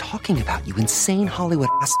 are you talking about, you insane Hollywood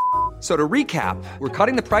ass?" So to recap, we're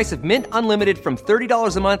cutting the price of Mint Unlimited from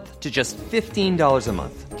 $30 a month to just $15 a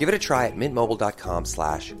month. Give it a try at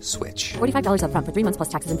mintmobile.com/switch. $45 up front for 3 months plus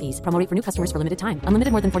taxes and fees. Promo rate for new customers for limited time.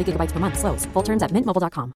 Unlimited more than 40 gigabytes per month. Slows full terms at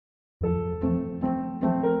mintmobile.com.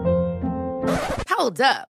 Hold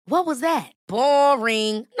up. What was that?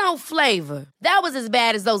 Boring. No flavor. That was as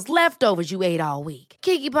bad as those leftovers you ate all week.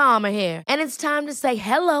 Keke Palmer here, and it's time to say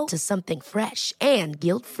hello to something fresh and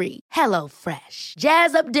guilt-free. Hello Fresh.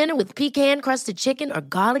 Jazz up dinner with pecan-crusted chicken or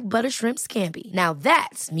garlic butter shrimp scampi. Now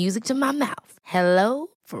that's music to my mouth. Hello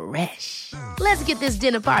Fresh. Let's get this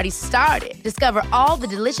dinner party started. Discover all the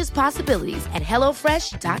delicious possibilities at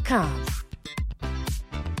hellofresh.com.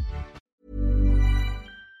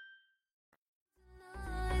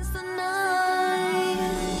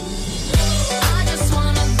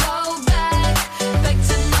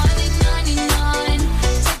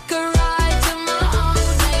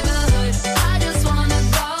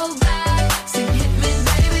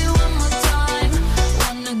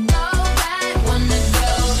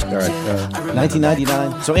 All right,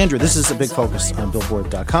 1999. So, Andrew, this is a big focus on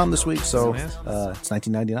Billboard.com this week. So, it's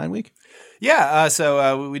 1999 week. Yeah,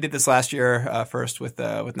 so we did this last year first with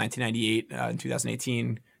 1998 in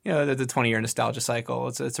 2018. You know, the 20-year nostalgia cycle.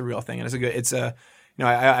 It's a real thing, and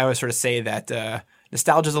I always sort of say that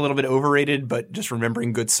nostalgia is a little bit overrated, but just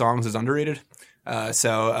remembering good songs is underrated.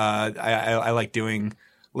 So I like doing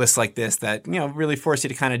lists like this that, you know, really force you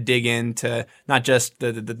to kind of dig into not just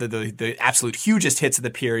the absolute hugest hits of the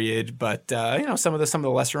period, but you know, some of the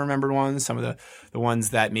lesser remembered ones, some of the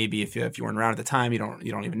ones that maybe if you weren't around at the time, you don't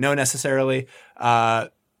even know necessarily.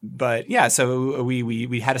 But yeah, so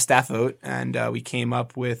we had a staff vote, and we came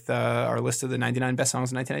up with our list of the 99 best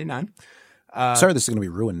songs in 1999. Sorry, this is going to be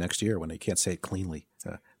ruined next year when they can't say it cleanly.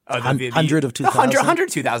 100 of 2000? 100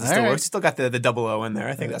 2000 still All right. works. Still got the double O in there.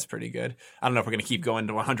 I think that's pretty good. I don't know if we're going to keep going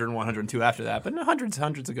to 100 and 102 after that, but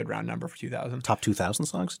 100's a good round number for 2000. Top 2000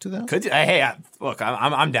 songs of 2000? Could hey, look,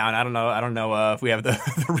 I'm down. I don't know if we have the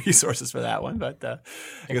resources for that one, but I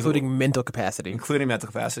guess including mental capacity. I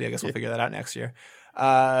guess we'll figure that out next year.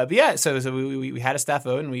 But yeah, so we had a staff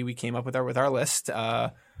vote, and we came up with our list.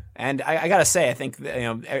 And I gotta say, I think that, you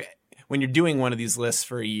know, when you're doing one of these lists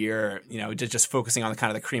for a year, you know, just focusing on the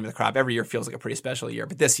kind of the cream of the crop, every year feels like a pretty special year.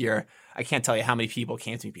 But this year, I can't tell you how many people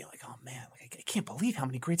came to me being like, "Oh man, like, I can't believe how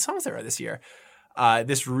many great songs there are this year."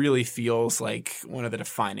 This really feels like one of the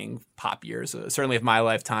defining pop years, certainly of my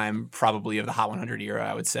lifetime, probably of the Hot 100 era,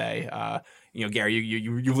 I would say. You know, Gary,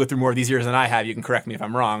 you've lived through more of these years than I have. You can correct me if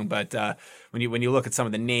I'm wrong, but when you look at some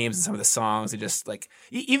of the names and some of the songs, it just like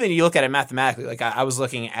even you look at it mathematically. Like I was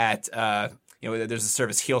looking at you know, there's a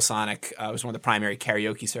service, HeelSonic, was one of the primary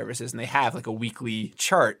karaoke services, and they have like a weekly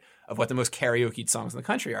chart of what the most karaoke songs in the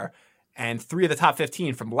country are, and 3 of the top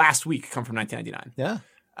 15 from last week come from 1999.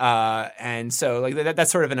 Yeah. And so like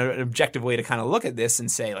that's sort of an objective way to kind of look at this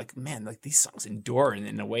and say like, man, like these songs endure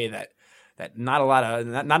in a way that not a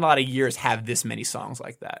lot of years have this many songs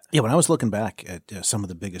like that. Yeah, when I was looking back at some of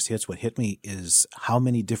the biggest hits, what hit me is how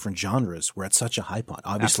many different genres were at such a high point.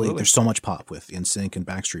 Obviously, Absolutely. There's so much pop with NSYNC and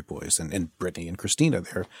Backstreet Boys and Britney and Christina,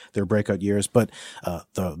 their breakout years. But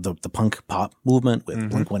the punk pop movement with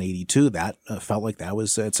Blink-182, that felt like that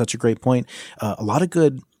was at such a great point. A lot of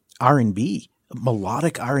good R&B.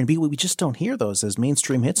 Melodic R&B, we just don't hear those as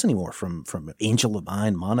mainstream hits anymore from Angel of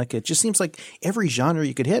Mine, Monica. It just seems like every genre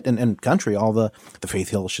you could hit, and country, all the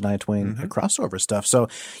Faith Hill, Shania Twain crossover stuff. So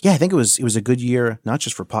yeah, I think it was a good year, not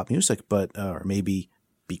just for pop music, but or maybe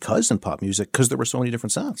because in pop music, because there were so many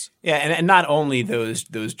different sounds. Yeah, and not only those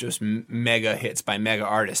just mega hits by mega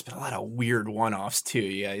artists, but a lot of weird one-offs too.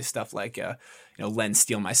 Yeah, stuff like you know, Len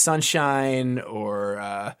Steal My Sunshine,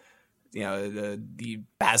 or you know, the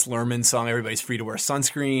Baz Luhrmann song "Everybody's Free to Wear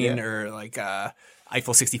Sunscreen," or like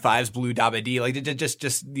Eiffel 65's "Blue Dabba Dee." Like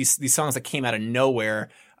just these songs that came out of nowhere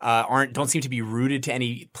don't seem to be rooted to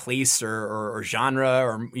any place or genre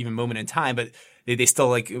or even moment in time, but they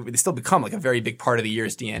still become like a very big part of the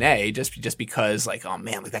year's DNA just because like, oh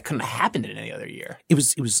man, like that couldn't have happened in any other year. It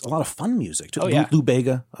was a lot of fun music too. Oh, yeah. Lou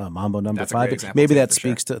Bega, Mambo No. That's a great 5. example Maybe too, that for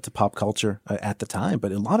speaks to pop culture at the time,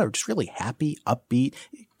 but a lot of just really happy, upbeat,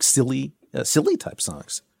 silly type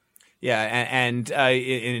songs. Yeah, and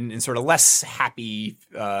in sort of less happy,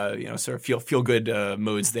 you know, sort of feel good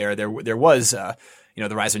modes there was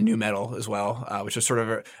the rise of nu metal as well, which was sort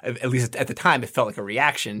of, at least at the time, it felt like a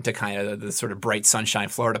reaction to kind of the sort of bright sunshine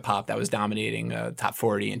Florida pop that was dominating Top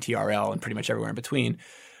 40 and TRL and pretty much everywhere in between.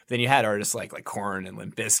 Then you had artists like Korn and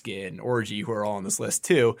Limp Bizkit and Orgy who are all on this list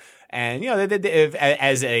too. And,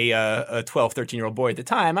 as a 12, 13-year-old boy at the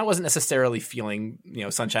time, I wasn't necessarily feeling,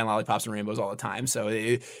 sunshine, lollipops, and rainbows all the time. So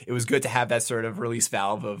it was good to have that sort of release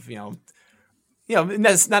valve of,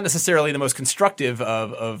 that's not necessarily the most constructive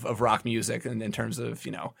of rock music in terms of,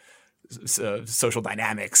 social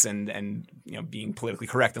dynamics and being politically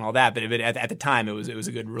correct and all that. But at the time, it was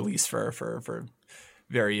a good release for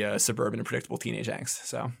very suburban and predictable teenage angst.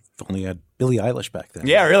 So if only you had Billie Eilish back then.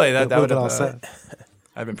 Yeah, really. That would have all set.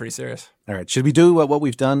 I've been pretty serious. All right. Should we do what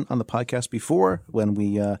we've done on the podcast before when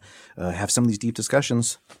we have some of these deep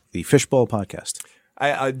discussions? The Fishbowl podcast.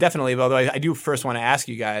 I definitely, although I do first want to ask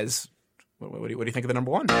you guys, what do you think of the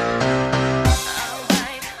number one? I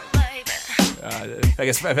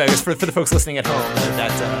guess for the folks listening at home,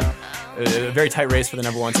 that's a very tight race for the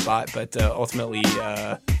number one spot, but ultimately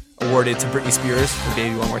awarded to Britney Spears for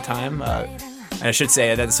Baby One More Time. And I should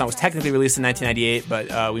say that the song was technically released in 1998,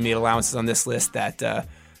 but we made allowances on this list that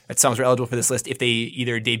songs were eligible for this list if they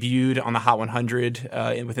either debuted on the Hot 100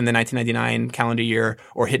 within the 1999 calendar year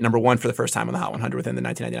or hit number one for the first time on the Hot 100 within the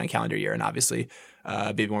 1999 calendar year. And obviously,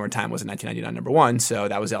 Baby One More Time was a 1999 number one, so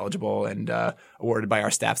that was eligible and awarded by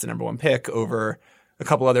our staff's the number one pick over a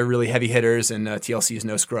couple other really heavy hitters and TLC's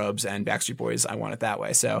No Scrubs and Backstreet Boys' I Want It That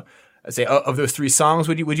Way. So I'd say of those three songs,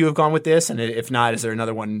 would you have gone with this? And if not, is there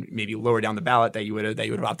another one maybe lower down the ballot that you would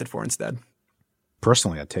have opted for instead?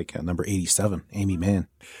 Personally, I'd take number 87, Amy Mann.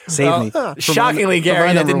 Save me. Shockingly,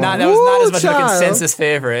 Gary, that was not as much of a consensus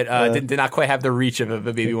favorite. Did not quite have the reach of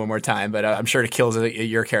a Baby One More Time, but I'm sure it kills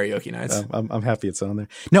your karaoke nights. I'm happy it's on there.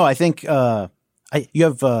 No, I think you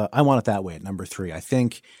have I Want It That Way at number 3. I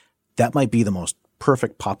think that might be the most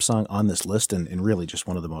perfect pop song on this list and really just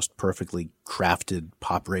one of the most perfectly crafted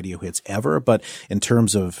pop radio hits ever. But in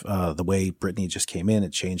terms of the way Britney just came in,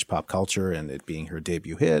 it changed pop culture and it being her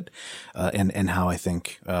debut hit and how I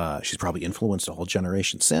think she's probably influenced a whole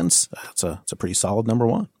generation since. It's a pretty solid number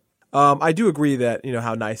one. I do agree that,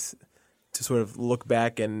 how nice to sort of look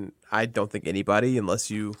back, and I don't think anybody,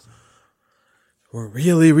 unless you were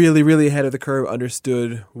really, really, really ahead of the curve,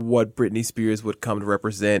 understood what Britney Spears would come to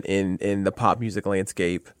represent in the pop music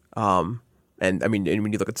landscape. And I mean, and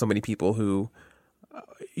when you look at so many people who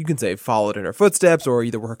you can say followed in her footsteps or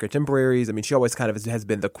either were her contemporaries, I mean, she always kind of has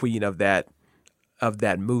been the queen of that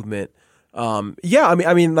movement. Yeah,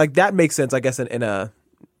 I mean, like that makes sense, I guess, in a.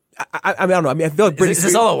 I don't know. I mean, I feel like Britney Spears. Is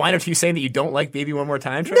this all a wind up to you saying that you don't like Baby One More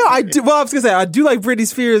Time? No, I do. Well, I was gonna say I do like Britney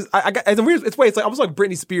Spears. It's like almost like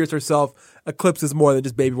Britney Spears herself eclipses more than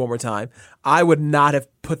just Baby One More Time. I would not have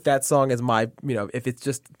put that song as my, if it's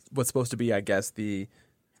just what's supposed to be, I guess, the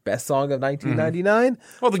best song of 1999.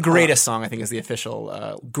 Well, the greatest song I think is the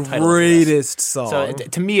official greatest song. So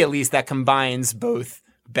to me, at least, that combines both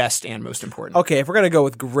best and most important. Okay, if we're gonna go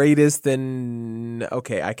with greatest, then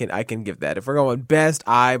okay, I can give that. If we're going best,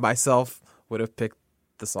 I myself would have picked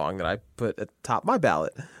the song that I put atop my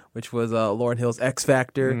ballot, which was Lauryn Hill's X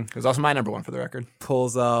Factor. It was also my number one for the record.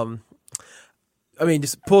 Pulls just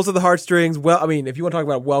pulls at the heartstrings. Well, I mean, if you want to talk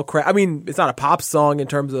about it's not a pop song in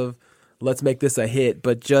terms of let's make this a hit,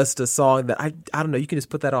 but just a song that I don't know, you can just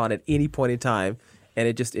put that on at any point in time and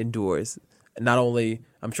it just endures. Not only,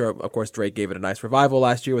 I'm sure, of course, Drake gave it a nice revival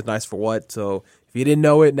last year with Nice for What. So if you didn't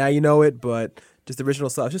know it, now you know it. But just the original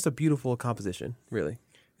stuff, just a beautiful composition, really.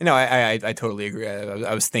 I totally agree.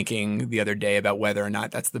 I was thinking the other day about whether or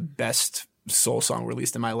not that's the best soul song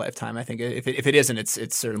released in my lifetime. I think if it isn't,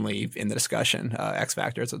 it's certainly in the discussion. X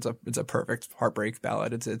Factor, it's a perfect heartbreak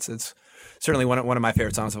ballad. It's certainly one of my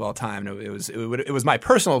favorite songs of all time. It was my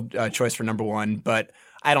personal choice for number one, but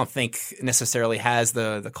I don't think necessarily has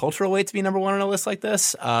the cultural weight to be number one on a list like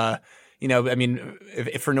this. I mean,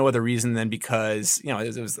 if for no other reason than because it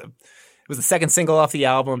was the second single off the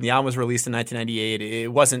album. The album was released in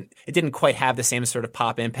 1998. It didn't quite have the same sort of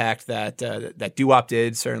pop impact that Doo-Wop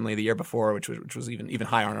did certainly the year before, which was even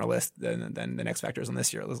higher on our list than the X Factors on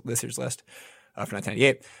this year's list for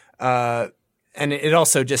 1998. And it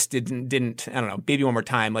also just didn't I don't know, Baby One More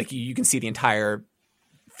Time, like you can see the entire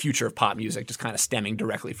future of pop music just kind of stemming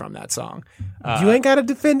directly from that song. You ain't got to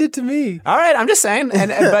defend it to me. All right, I'm just saying.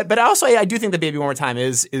 But also I do think that Baby One More Time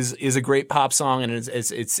is a great pop song, and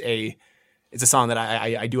it's a song that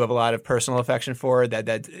I do have a lot of personal affection for.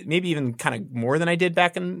 That maybe even kind of more than I did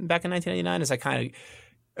back in 1999, as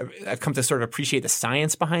I've come to sort of appreciate the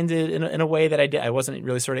science behind it in a way that I wasn't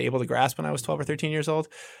really sort of able to grasp when I was 12 or 13 years old.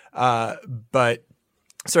 But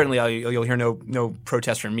certainly you'll hear no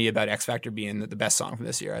protest from me about X Factor being the best song from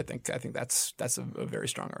this year. I think that's a very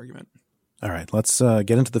strong argument. All right, let's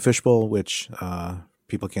get into the fishbowl, which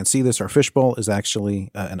people can't see this. Our fishbowl is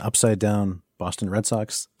actually an upside down Boston Red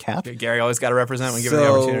Sox cap. Gary always got to represent when given the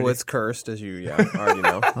opportunity. So it's cursed, as you already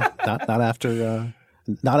know. Not after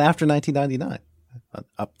 1999.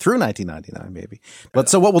 Up through 1999, maybe. But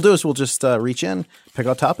so what we'll do is we'll just reach in, pick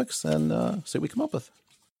out topics, and see what we come up with.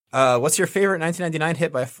 What's your favorite 1999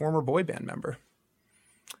 hit by a former boy band member?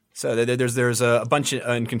 So there's a bunch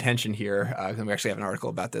in contention here. We actually have an article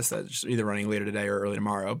about this that's either running later today or early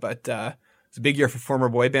tomorrow. But it's a big year for former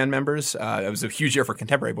boy band members. It was a huge year for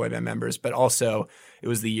contemporary boy band members, but also it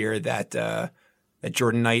was the year that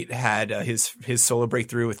Jordan Knight had his solo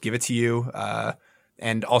breakthrough with "Give It to You,"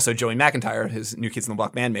 and also Joey McIntyre, his New Kids on the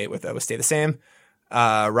Block bandmate, with "Stay the Same."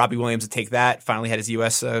 Robbie Williams would Take That. Finally had his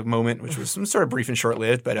U.S. moment, which was sort of brief and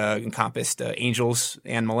short-lived, but encompassed Angels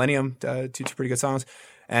and Millennium, two pretty good songs.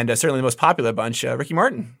 And certainly the most popular bunch, Ricky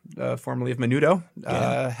Martin, formerly of Menudo,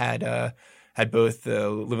 had both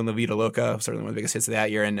Livin' La Vida Loca, certainly one of the biggest hits of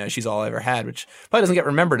that year, and She's All I Ever Had, which probably doesn't get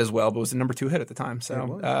remembered as well, but was the number 2 hit at the time.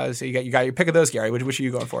 So so you got your pick of those, Gary. Which are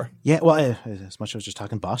you going for? Yeah, well, as much as I was just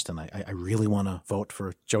talking Boston, I really want to vote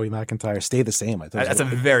for Joey McIntyre, Stay the Same. I thought that's a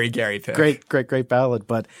very Gary pick. Great ballad,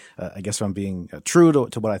 but I guess if I'm being true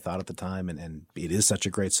to what I thought at the time, and it is such a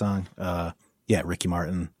great song, Ricky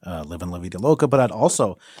Martin, Livin' La Vida Loca, but I'd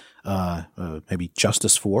also maybe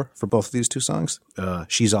Justice for both of these two songs.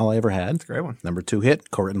 She's All I Ever Had. That's a great one. Number 2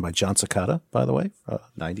 hit, co-written by John Cicada, by the way,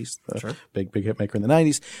 90s. Sure. Big hit maker in the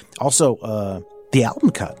 90s. Also, the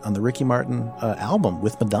album cut on the Ricky Martin album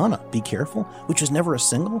with Madonna, Be Careful, which was never a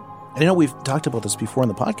single. And I know we've talked about this before in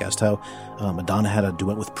the podcast, how Madonna had a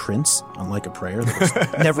duet with Prince on Like a Prayer that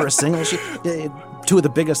was never a single. Two of the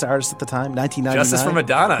biggest artists at the time, 1999. Justice for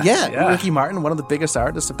Madonna. Yeah, Ricky Martin, one of the biggest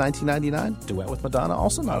artists of 1999. Duet with Madonna,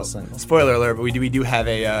 also not a single. Spoiler alert, but we do have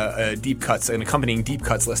a deep cuts, an accompanying deep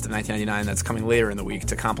cuts list of 1999 that's coming later in the week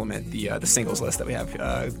to complement the singles list that we have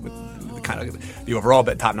with kind of the overall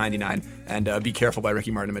top 99. And Be Careful by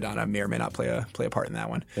Ricky Martin and Madonna may or may not play a part in that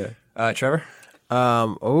one. Yeah. Trevor?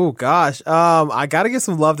 Oh gosh. I gotta give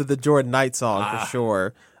some love to the Jordan Knight song for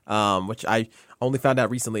sure. Which I only found out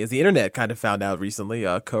recently, as the internet kind of found out recently,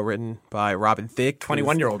 co-written by Robin Thicke.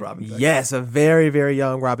 21-year-old Robin Thicke. Yes, a very, very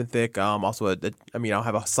young Robin Thicke. Also, I'll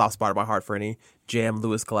have a soft spot in my heart for any Jam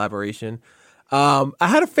Lewis collaboration. I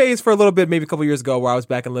had a phase for a little bit, maybe a couple years ago, where I was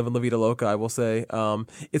back in Livin' La Vida Loca, I will say.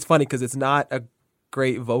 It's funny because it's not a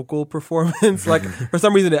great vocal performance. Like, for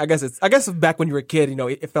some reason, I guess back when you were a kid,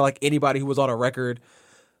 it felt like anybody who was on a record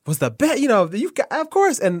was the best, you've got, of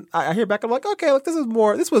course. And I hear back, I'm like, okay, look,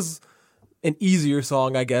 this was an easier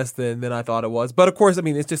song, I guess, than I thought it was. But of course,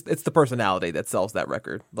 it's the personality that sells that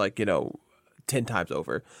record, 10 times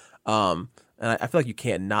over. And I feel like you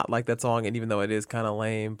can't not like that song. And even though it is kind of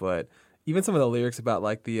lame, but even some of the lyrics about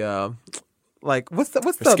what's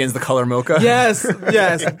the skin's the color mocha? Yes.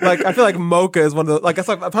 I feel like mocha is one of the I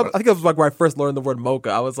think it was where I first learned the word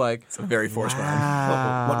mocha. I was like, it's a very forced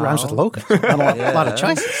rhyme. What rhymes with loca? A lot of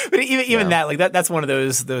choices. But even that's one of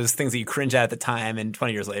those things that you cringe at the time, and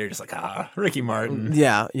 20 years later, just Ricky Martin.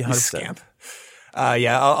 Yeah, you scamp.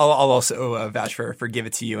 I'll also vouch for Give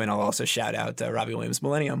It to You, and I'll also shout out Robbie Williams'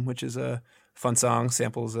 Millennium, which is a fun song,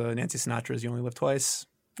 samples Nancy Sinatra's You Only Live Twice.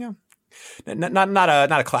 Yeah.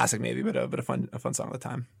 Not a classic maybe, but a fun song at the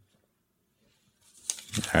time.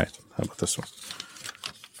 All right, how about this one?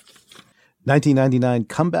 1999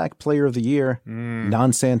 Comeback Player of the Year,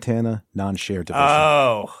 non-Santana, non-Cher division.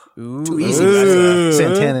 Oh, too easy.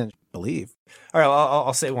 Santana, Believe. All right,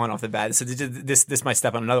 I'll say one off the bat. So this might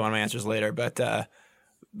step on another one of my answers later, but the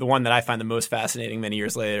one that I find the most fascinating many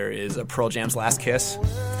years later is Pearl Jam's Last Kiss.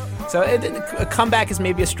 So a comeback is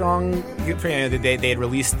maybe a strong. They had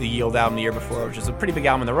released the Yield album the year before, which was a pretty big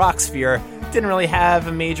album in the rock sphere. Didn't really have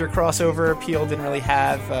a major crossover appeal. Didn't really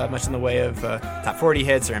have much in the way of top 40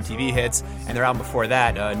 hits or MTV hits. And their album before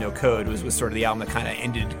that, No Code, was sort of the album that kind of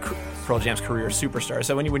ended Pearl Jam's career as superstar.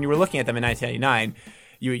 So when you were looking at them in 1999.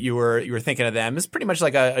 You were thinking of them as pretty much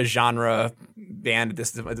like a genre band.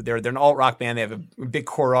 They're an alt rock band. They have a big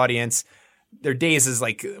core audience. Their days is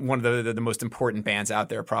like one of the most important bands out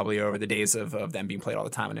there, probably over. The days of them being played all the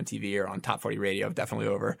time on MTV or on Top 40 Radio, definitely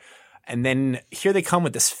over. And then here they come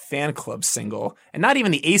with this Fan Club single, and not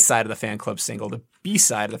even the A side of the Fan Club single. The B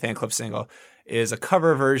side of the Fan Club single is a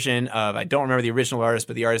cover version of, I don't remember the original artist,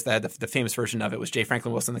 but the artist that had the famous version of it was J.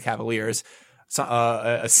 Franklin Wilson and the Cavaliers. So,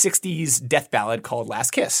 a 60s death ballad called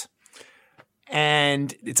Last Kiss.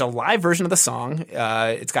 And it's a live version of the song.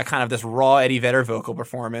 It's got kind of this raw Eddie Vedder vocal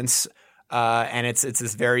performance. and it's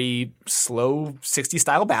this very slow 60s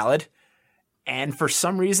style ballad. And for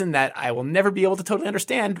some reason that I will never be able to totally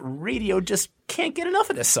understand, radio just can't get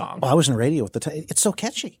enough of this song. Well, I was in radio at the time. It's so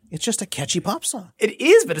catchy. It's just a catchy pop song. It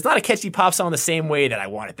is, but it's not a catchy pop song the same way that I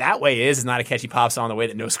Want It That Way is. It's not a catchy pop song the way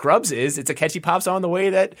that No Scrubs is. It's a catchy pop song the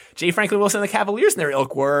way that J. Franklin Wilson and the Cavaliers and their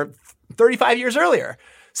ilk were 35 years earlier.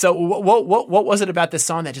 So what was it about this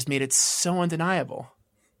song that just made it so undeniable?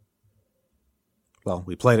 Well,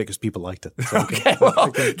 we played it because people liked it. So okay,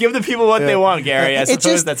 well, give the people what they want, Gary. I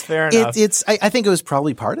suppose that's fair enough. I think it was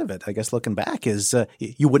probably part of it, I guess, looking back, is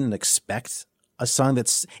you wouldn't expect a song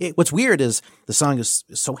that's what's weird is the song is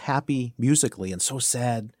so happy musically and so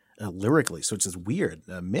sad lyrically. So it's this weird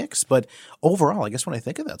mix. But overall, I guess when I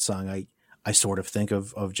think of that song, I sort of think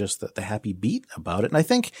of just the happy beat about it. And I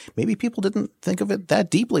think maybe people didn't think of it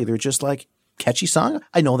that deeply. They're just like, catchy song.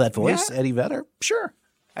 I know that voice, Eddie Vedder. Sure.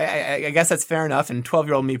 I guess that's fair enough. And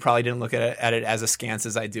 12-year-old me probably didn't look at it as askance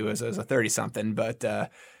as I do as a 30-something. But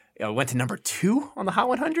it went to number 2 on the Hot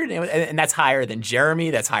 100. And that's higher than Jeremy.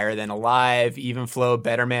 That's higher than Alive, Even Flow,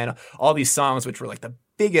 Better Man. All these songs, which were like the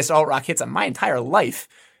biggest alt-rock hits of my entire life.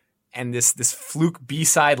 And this fluke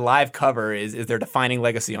B-side live cover is their defining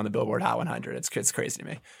legacy on the Billboard Hot 100. It's crazy to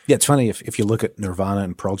me. Yeah, it's funny if you look at Nirvana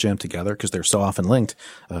and Pearl Jam together, because they're so often linked.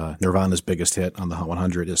 Nirvana's biggest hit on the Hot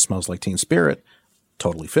 100 is Smells Like Teen Spirit.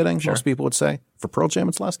 Totally fitting, most people would say. For Pearl Jam,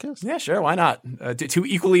 it's Last Kiss. Yeah, sure. Why not? Two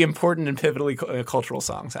equally important and pivotally cultural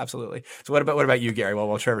songs. Absolutely. So what about you, Gary? Well,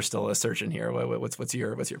 while Trevor's still searching here, what's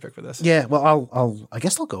your pick for this? Yeah, well, I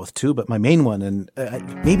guess I'll go with 2, but my main one, and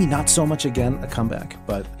maybe not so much again a comeback,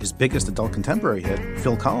 but his biggest adult contemporary hit,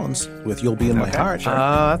 Phil Collins with "You'll Be in My Heart"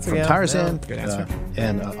 that's from Tarzan. Good answer.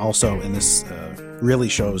 And also in this. Really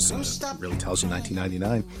shows, really tells you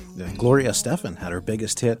 1999. Gloria Estefan had her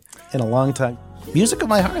biggest hit in a long time. Music of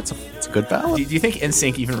My Heart, it's a good ballad. Do you think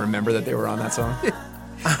NSYNC even remember that they were on that song? It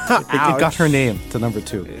got her name to number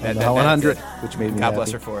 2 on the Hot 100, which made me God happy.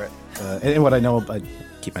 bless her for it. And what I know, I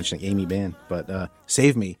keep mentioning Amy Mann, but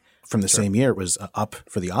Save Me from the same year was up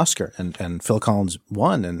for the Oscar, and Phil Collins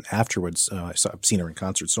won. And afterwards, I've seen her in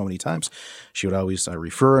concert so many times, she would always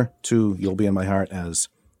refer to "You'll Be in My Heart" as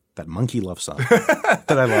that monkey love song that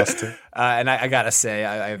I lost to. And I gotta say,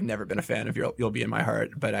 I have never been a fan of "You'll Be in My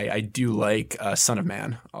Heart," but I do like "Son of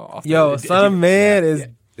Man." Son of Man is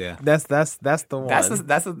Yeah, that's the one.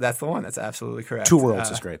 That's the one. That's absolutely correct. Two Worlds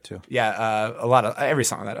is great too. Yeah, a lot of every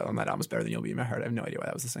song on that album is better than "You'll Be in My Heart." I have no idea why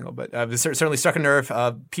that was a single, but it certainly struck a nerve.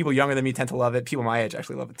 People younger than me tend to love it. People my age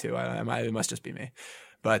actually love it too. It must just be me.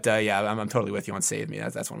 But yeah, I'm totally with you on "Save Me."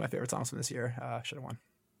 That's one of my favorite songs from this year. Should have won.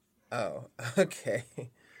 Oh, okay.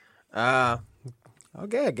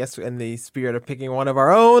 Okay, I guess in the spirit of picking one of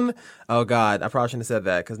our own. Oh God, I probably shouldn't have said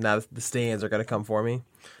that because now the stands are going to come for me.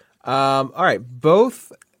 All right,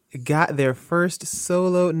 both got their first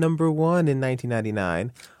solo number 1 in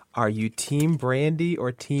 1999. Are you Team Brandy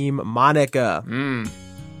or Team Monica?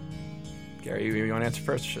 Gary, you want to answer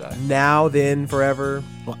first or should I? Now, then, forever.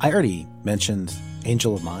 Well, I already mentioned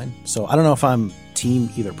Angel of Mine, so I don't know if I'm team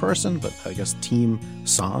either person, but I guess team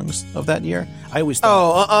songs of that year. I always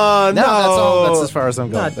thought, no. That's as far as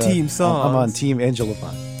I'm going. Not team songs. I'm on Team Angel of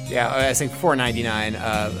Mine. Yeah, I think before 99.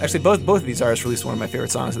 Actually, both of these artists released one of my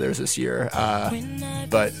favorite songs of theirs this year.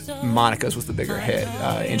 But Monica's was the bigger hit.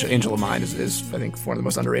 Angel of Mine is I think one of the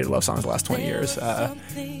most underrated love songs of the last 20 years.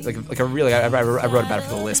 Like a really, I wrote about it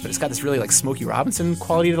for the list, but it's got this really like Smokey Robinson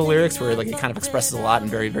quality to the lyrics, where like it kind of expresses a lot in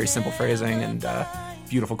very, very simple phrasing and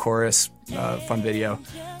beautiful chorus, fun video.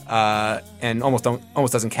 And almost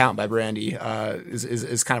doesn't count by Brandy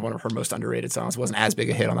is kind of one of her most underrated songs. It wasn't as big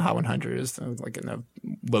a hit on the Hot 100, it was like in the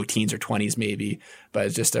low teens or 20s maybe, but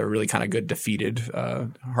it's just a really kind of good defeated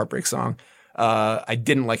heartbreak song. I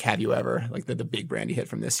didn't like Have You Ever, like the big Brandy hit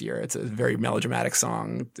from this year. It's a very melodramatic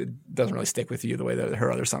song. It doesn't really stick with you the way that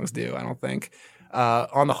her other songs do, I don't think.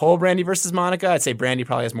 On the whole, Brandy versus Monica, I'd say Brandy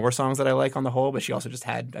probably has more songs that I like on the whole, but she also just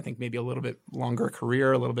had, I think, maybe a little bit longer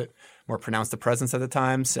career, a little bit more pronounced a presence at the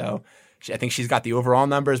time. So I think she's got the overall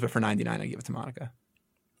numbers, but for 99, I give it to Monica.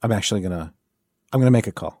 I'm actually gonna make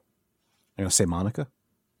a call. I'm gonna say Monica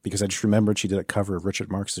because I just remembered she did a cover of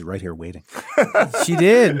Richard Marx's "Right Here Waiting." She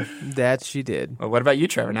did. That she did. Well, what about you,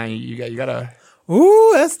 Trevor? Now you got to.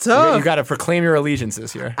 Ooh, that's tough. You got to proclaim your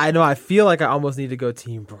allegiances here. I know. I feel like I almost need to go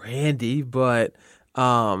Team Brandy, but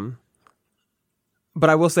I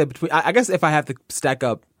will say I guess if I have to stack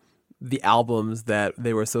up the albums that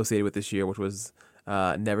they were associated with this year, which was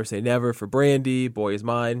Never Say Never for Brandy, Boy Is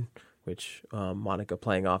Mine, which Monica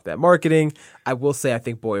playing off that marketing. I will say I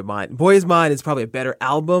think Boy Is Mine is probably a better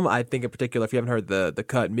album. I think in particular, if you haven't heard the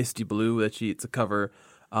cut Misty Blue, it's a cover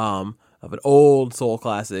of an old soul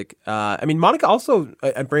classic. I mean, Monica also,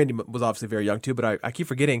 and Brandy was obviously very young too, but I keep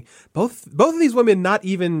forgetting both of these women, not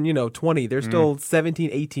even 20, they're still 17,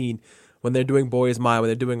 18 when they're doing Boy Is Mine, when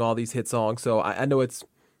they're doing all these hit songs. So I know it's,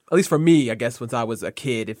 at least for me, I guess, once I was a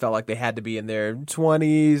kid, it felt like they had to be in their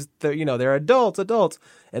 20s. They're adults,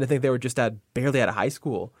 and I think they were just barely out of high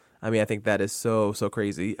school. I mean, I think that is so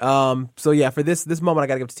crazy. So yeah, for this moment, I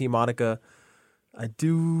gotta give it to Team Monica. I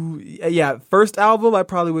do, yeah. First album, I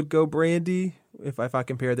probably would go Brandy if I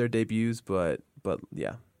compare their debuts, but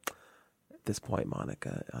yeah, at this point,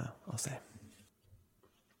 Monica, I'll say.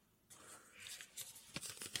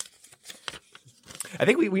 I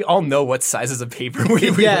think we all know what sizes of paper we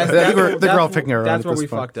I think we're all picking our own. That's at where this we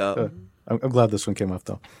point. fucked up. I'm glad this one came up,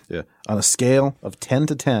 though. Yeah. On a scale of 10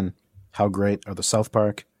 to 10, how great are the South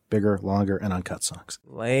Park, Bigger, Longer, and Uncut songs?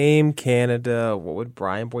 Lame Canada. What would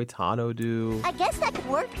Brian Boitano do? I guess that could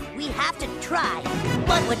work. We have to try.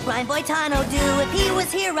 What would Brian Boitano do if he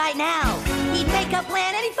was here right now? He'd make a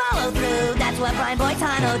plan and he'd follow through. That's what Brian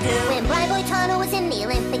Boitano do. When Brian Boitano was in the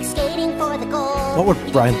Olympics skating for the gold. What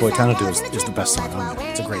would Brian Boitano do is the best song on there.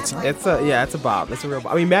 It's a great song. It's a bop. It's a real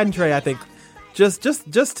bop. I mean, Mad and Trey, I think, just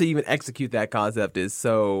to even execute that concept is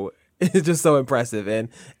just so impressive.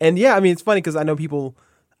 And yeah, I mean, it's funny because I know people.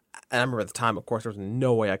 And I remember at the time, of course, there was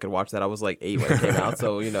no way I could watch that. I was like 8 when it came out,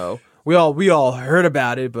 so we all heard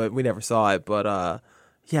about it, but we never saw it. But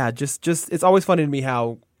yeah, just it's always funny to me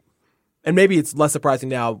how, and maybe it's less surprising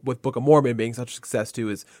now with Book of Mormon being such a success too,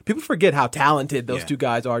 is people forget how talented those two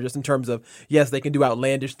guys are. Just in terms of, yes, they can do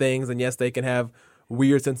outlandish things, and yes, they can have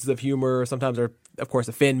weird senses of humor. Sometimes they, of course,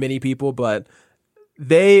 offend many people, but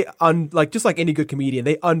they just like any good comedian,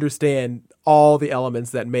 they understand all the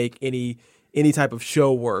elements that make any type of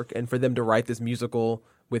show work, and for them to write this musical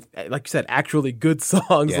with, like you said, actually good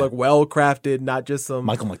songs, like well crafted, not just some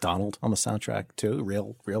Michael McDonald on the soundtrack too,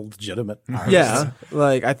 real legitimate artist. Yeah,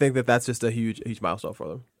 like I think that's just a huge milestone for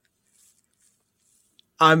them.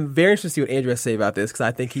 I'm very interested to see what Andrew has to say about this because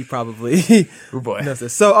I think he probably knows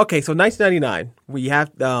this. So 1999, we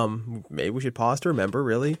have maybe we should pause to remember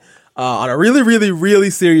really on a really really really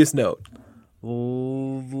serious note.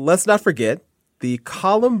 Let's not forget. The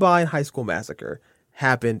Columbine High School Massacre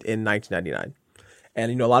happened in 1999.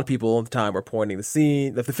 And, a lot of people at the time were pointing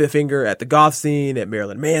the finger at the goth scene, at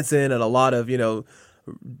Marilyn Manson, and a lot of,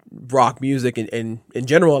 rock music in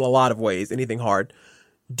general in a lot of ways, anything hard.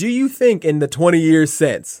 Do you think in the 20 years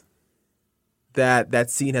since that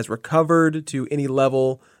scene has recovered to any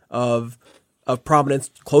level of prominence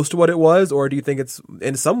close to what it was? Or do you think it's,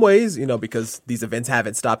 in some ways, because these events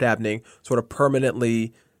haven't stopped happening, sort of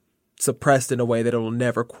permanently suppressed in a way that it will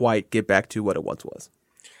never quite get back to what it once was?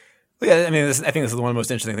 Well, yeah, I mean, I think this is one of the most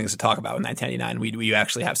interesting things to talk about in 1999. We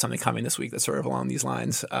actually have something coming this week that's sort of along these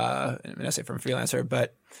lines, an essay from Freelancer.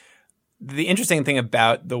 But the interesting thing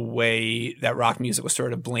about the way that rock music was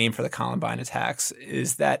sort of blamed for the Columbine attacks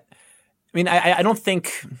is that, I mean, I don't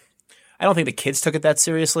think the kids took it that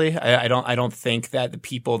seriously. I don't think that the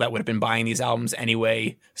people that would have been buying these albums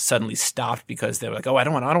anyway suddenly stopped because they were like, oh, I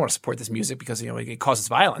don't want to support this music because it causes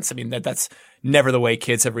violence. I mean, that's never the way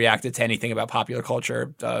kids have reacted to anything about popular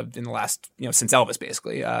culture in the last since Elvis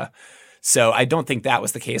basically. So I don't think that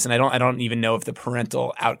was the case, and I don't even know if the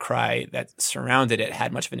parental outcry that surrounded it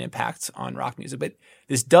had much of an impact on rock music. But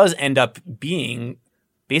this does end up being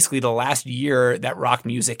basically the last year that rock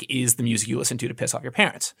music is the music you listen to piss off your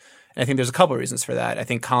parents. And I think there's a couple of reasons for that. I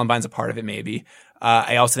think Columbine's a part of it, maybe.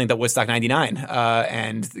 I also think that Woodstock 99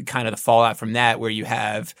 and kind of the fallout from that, where you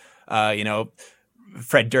have,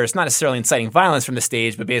 Fred Durst not necessarily inciting violence from the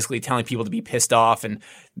stage, but basically telling people to be pissed off and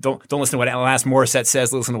don't listen to what Alanis Morissette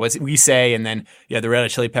says, listen to what we say. And then the Red Hot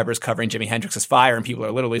Chili Peppers covering Jimi Hendrix's Fire, and people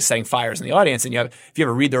are literally setting fires in the audience. And if you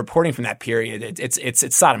ever read the reporting from that period,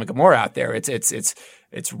 it's Sodom and Gomorrah out there.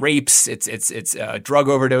 It's rapes, it's drug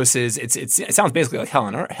overdoses. It sounds basically like hell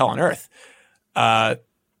on earth.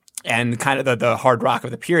 And kind of the hard rock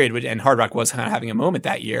of the period, and hard rock was kind of having a moment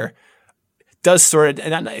that year, does sort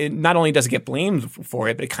of, not only does it get blamed for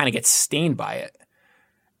it, but it kind of gets stained by it.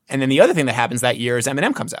 And then the other thing that happens that year is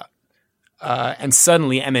Eminem comes out. And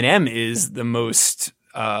suddenly Eminem is the most,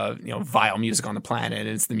 vile music on the planet.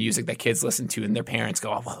 It's the music that kids listen to and their parents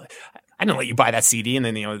go, oh, well, I didn't let you buy that CD. And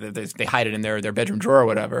then, they hide it in their bedroom drawer or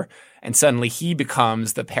whatever. And suddenly he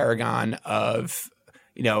becomes the paragon of,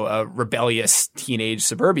 a rebellious teenage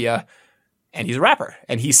suburbia. And he's a rapper.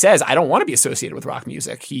 And he says, I don't want to be associated with rock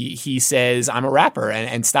music. He says, I'm a rapper,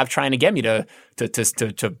 and stop trying to get me to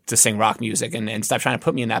sing rock music, and stop trying to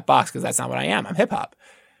put me in that box, because that's not what I am. I'm hip hop.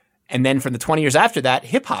 And then for the 20 years after that,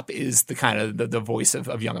 hip hop is the kind of the voice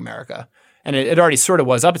of young America. And it already sort of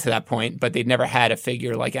was up to that point, but they'd never had a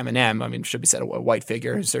figure like Eminem. I mean, should be said, a white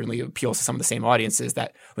figure who certainly appeals to some of the same audiences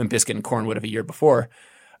that Limp Bizkit and Korn would have a year before.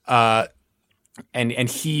 And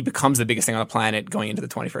he becomes the biggest thing on the planet going into the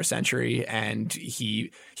 21st century, and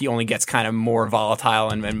he only gets kind of more volatile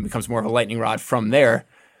and becomes more of a lightning rod from there.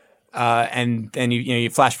 And then you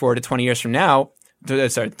flash forward to 20 years from now, to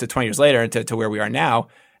 20 years later, to where we are now,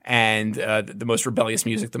 and the most rebellious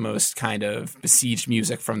music, the most kind of besieged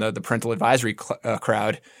music from the parental advisory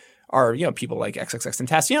crowd are people like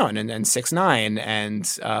XXXTentacion and 6ix9ine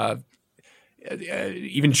and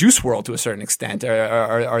even Juice WRLD to a certain extent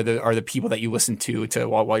are the people that you listen to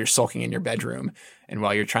while you're sulking in your bedroom and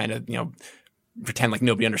while you're trying to pretend like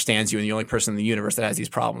nobody understands you and the only person in the universe that has these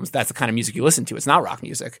problems. That's the kind of music you listen to. It's not rock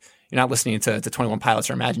music. You're not listening to 21 Pilots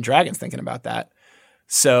or Imagine Dragons thinking about that.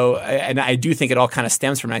 So, and I do think it all kind of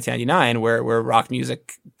stems from 1999, where rock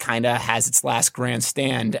music kind of has its last grand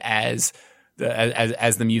stand as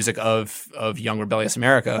the music of young rebellious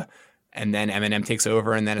America, and then Eminem takes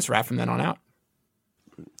over, and then it's rap from then on out.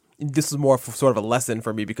 This is more of sort of a lesson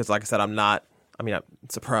for me because, like I said, I'm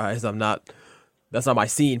surprised. That's not my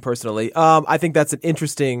scene personally. I think that's an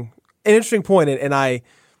interesting point, and I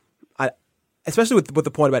especially with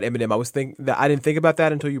the point about Eminem, I didn't think about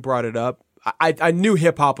that until you brought it up. I knew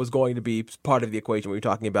hip hop was going to be part of the equation we were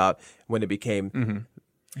talking about when it became.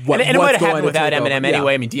 Mm-hmm. And it might have happened without Eminem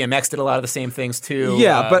anyway. Yeah. I mean, DMX did a lot of the same things too.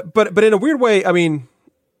 Yeah, but in a weird way, I mean,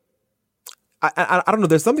 I don't know.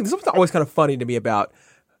 There's something always kind of funny to me about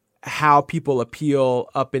how people appeal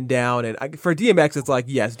up and down. And for DMX, it's like,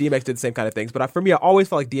 yes, DMX did the same kind of things. But for me, I always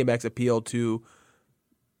felt like DMX appealed to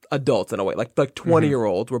adults in a way. Like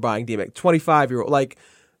 20-year-olds were buying DMX, 25-year-old, like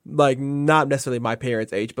not necessarily my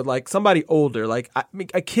parents' age, but like somebody older. Like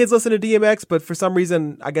kids listen to DMX, but for some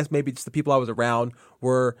reason, I guess maybe just the people I was around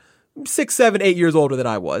were 6, 7, 8 years older than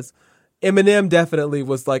I was. Eminem definitely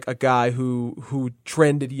was like a guy who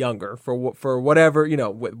trended younger for whatever,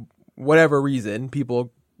 whatever reason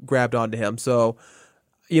people grabbed onto him. So,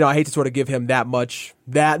 I hate to sort of give him that much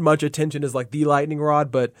attention as like the lightning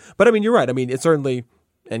rod, but I mean, you're right. I mean, it's certainly,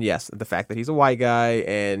 and yes, the fact that he's a white guy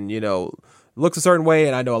and, looks a certain way.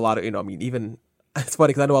 And I know a lot of, even it's funny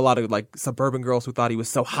because I know a lot of like suburban girls who thought he was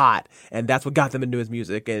so hot and that's what got them into his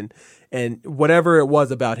music and whatever it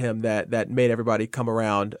was about him that made everybody come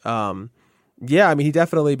around. Yeah, I mean, he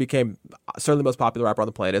definitely became certainly the most popular rapper on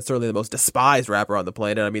the planet, certainly the most despised rapper on the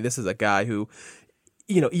planet. I mean, this is a guy who,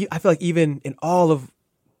 I feel like even in all of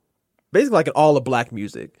black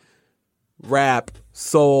music, rap,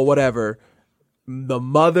 soul, whatever, the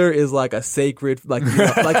mother is like a sacred,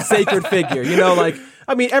 sacred figure,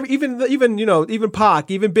 I mean, even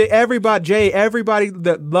Pac, even Big, everybody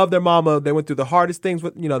that loved their mama, they went through the hardest things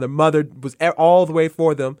with, their mother was all the way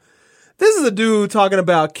for them. This is a dude talking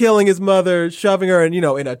about killing his mother, shoving her in,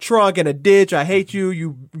 in a trunk, in a ditch. I hate you,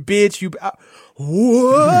 you bitch, you,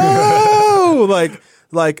 whoa!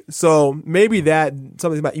 So maybe that,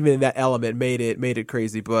 something about even that element made it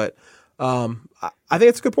crazy, but, I think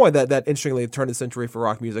it's a good point that interestingly turned the century for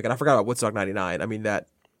rock music. And I forgot about Woodstock 99. I mean, that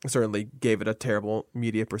certainly gave it a terrible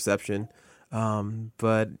media perception.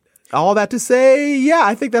 But all that to say, yeah,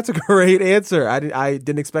 I think that's a great answer. I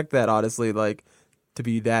didn't expect that, honestly, to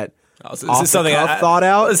be that this is something thought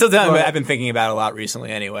out. It's something I've been thinking about a lot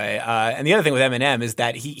recently anyway. And the other thing with Eminem is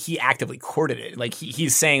that he actively courted it. Like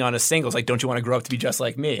he's saying on his singles, like, don't you want to grow up to be just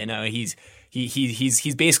like me? He's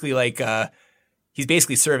basically like, he's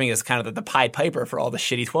basically serving as kind of the Pied Piper for all the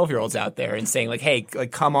shitty 12-year-olds out there and saying like, hey,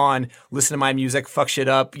 like, come on, listen to my music, fuck shit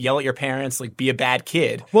up, yell at your parents, like, be a bad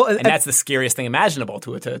kid. Well, and that's the scariest thing imaginable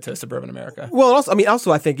to suburban America. Well,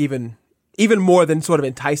 also I think even more than sort of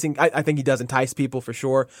enticing, I think he does entice people for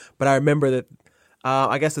sure. But I remember that,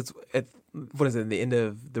 I guess what is it, in the end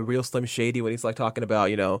of The Real Slim Shady when he's like talking about,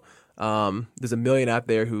 there's a million out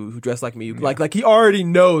there who dress like me. Yeah. Like he already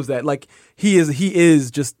knows that, like he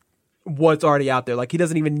is just what's already out there. Like he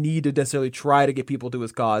doesn't even need to necessarily try to get people to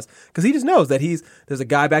his cause because he just knows that there's a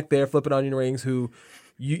guy back there flipping onion rings who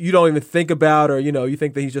you don't even think about, or you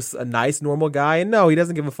think that he's just a nice normal guy, and no, he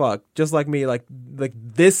doesn't give a fuck. Just like me, like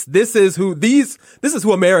this is who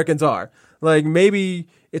Americans are. Like maybe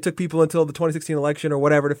it took people until the 2016 election or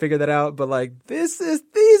whatever to figure that out, but like these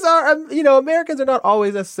are Americans are not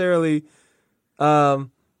always necessarily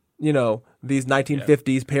these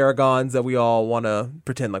 1950s paragons that we all want to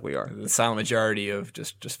pretend like we are. The silent majority of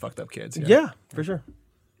just fucked up kids. Yeah, for sure.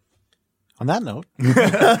 On that note,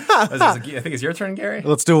 I think it's your turn, Gary.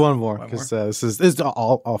 Let's do one more because this is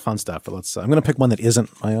all fun stuff. But I'm going to pick one that isn't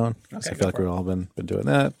my own. Okay, I feel like we've all been doing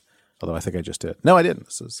that. Although I think I just did. No, I didn't.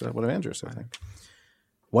 This is one of Andrew's, I think.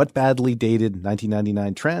 What badly dated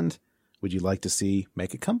 1999 trend would you like to see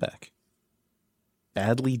make a comeback?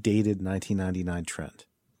 Badly dated 1999 trend.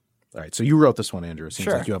 All right, so you wrote this one, Andrew. It seems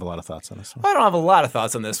Sure. like you have a lot of thoughts on this one. I don't have a lot of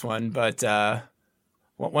thoughts on this one, but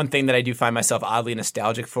one thing that I do find myself oddly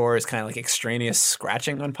nostalgic for is kind of like extraneous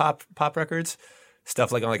scratching on pop records.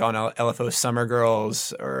 Stuff like on LFO's Summer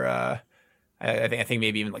Girls, or I think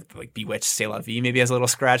maybe even like Bewitched, C'est La Vie maybe has a little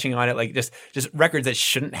scratching on it. Like just records that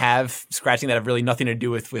shouldn't have scratching, that have really nothing to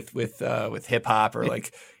do with hip hop, or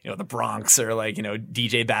like, the Bronx, or like,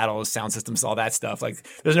 DJ battles, sound systems, all that stuff. Like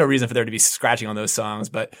there's no reason for there to be scratching on those songs,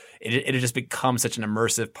 but it had just become such an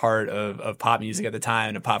immersive part of pop music at the time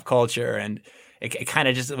and of pop culture, and it kind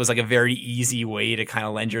of just, it was like a very easy way to kind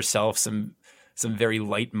of lend yourself some very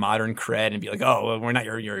light modern cred and be like, oh, well, we're not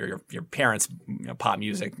your parents' pop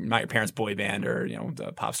music, not your parents' boy band, or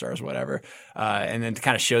the pop stars or whatever, and then to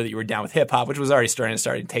kind of show that you were down with hip hop, which was already starting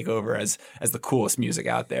to take over as the coolest music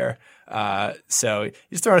out there. So you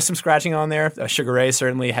just throw some scratching on there. Sugar Ray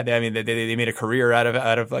certainly had that. I mean, they made a career out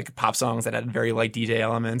of like pop songs that had very light DJ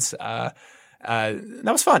elements. That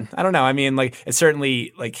was fun. I don't know. I mean, like it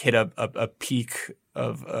certainly like hit a peak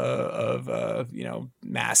of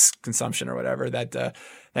mass consumption or whatever that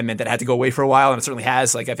meant that it had to go away for a while, and it certainly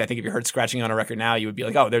has. Like I think if you heard scratching on a record now, you would be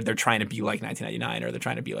like, oh, they're trying to be like 1999, or they're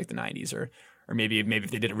trying to be like the 90s, or maybe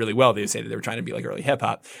if they did it really well, they would say that they were trying to be like early hip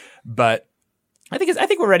hop. But I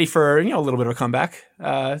think we're ready for a little bit of a comeback.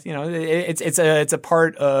 It's a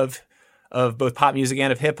part of both pop music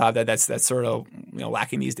and of hip hop that's sort of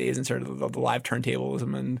lacking these days, and sort of the live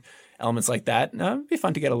turntablism and elements like that. It'd be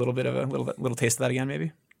fun to get a little bit of a little taste of that again,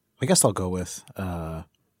 maybe. I guess I'll go with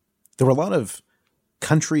there were a lot of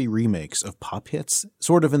country remakes of pop hits,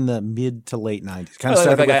 sort of in the mid to late 90s. Kind of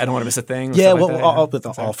started like with, I Don't Want to Miss a Thing. Yeah, well, with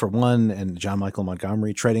All for One and John Michael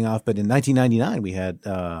Montgomery trading off. But in 1999, we had,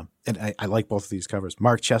 and I like both of these covers,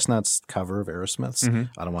 Mark Chestnut's cover of Aerosmith's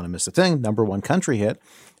I Don't Want to Miss a Thing, #1 country hit.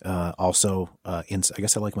 Also, I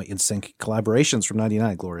guess I like my NSYNC collaborations from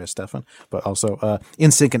 99, Gloria Estefan, but also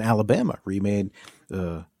NSYNC in Alabama remade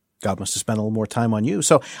God Must Have Spent a Little More Time on You.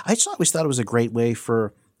 So I just always thought it was a great way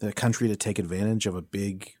for the country to take advantage of a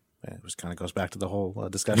big, it was kind of goes back to the whole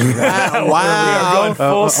discussion. Wow. We are going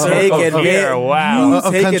full circle here. Wow.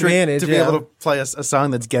 Of Take country, advantage, to be yeah. able to play a song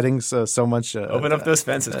that's getting so much Open up those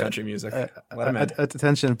fences, country music. Let 'em in.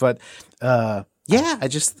 attention. But I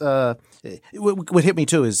just what hit me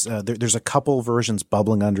too is there's a couple versions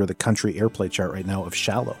bubbling under the country airplay chart right now of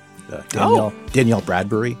 "Shallow." Danielle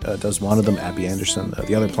Bradbury does one of them. Abby Anderson,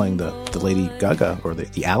 the other, playing the Lady Gaga or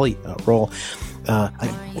the Ally role.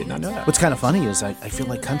 I did not know that. What's kind of funny is I feel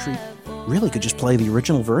like country really could just play the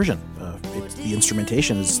original version. The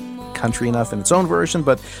instrumentation is country enough in its own version,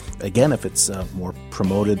 but again, if it's more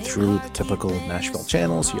promoted through the typical Nashville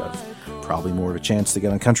channels, you have probably more of a chance to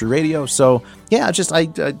get on country radio. So yeah,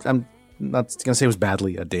 I'm not going to say it was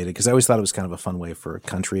badly dated, because I always thought it was kind of a fun way for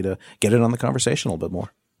country to get it on the conversation a little bit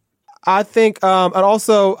more. I think, and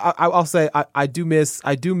also I'll say I do miss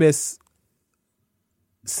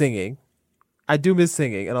singing. I do miss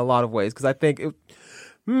singing in a lot of ways, because I think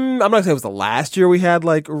I'm not gonna say it was the last year we had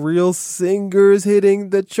like real singers hitting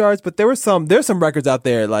the charts, but there's some records out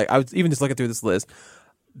there. Like I was even just looking through this list,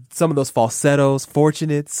 some of those falsettos,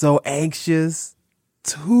 Fortunate, So Anxious,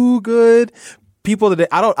 Too Good. People today,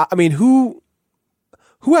 who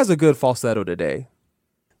has a good falsetto today?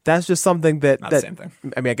 That's just something Not the same thing.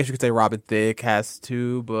 I mean, I guess you could say Robin Thicke has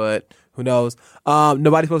too, but who knows?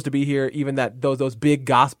 Nobody's Supposed to Be Here. Even that those big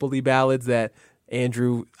gospel-y ballads that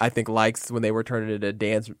Andrew, I think, likes when they were turning into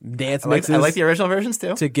dance mixes. I like the original versions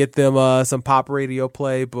too. To get them some pop radio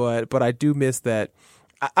play, but I do miss that.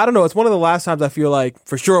 I don't know. It's one of the last times I feel like,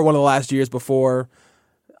 for sure, one of the last years before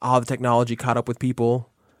all the technology caught up with people,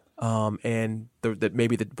 and that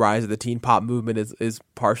maybe the rise of the teen pop movement is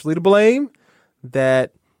partially to blame. The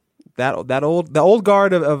old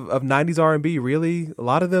guard of 90s R&B, really, a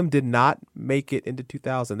lot of them did not make it into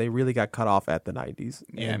 2000. They really got cut off at the 90s.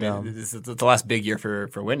 Yeah, and, this is the last big year for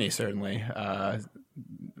Whitney, certainly.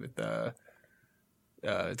 With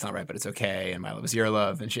It's Not Right, But It's Okay, and My Love Is Your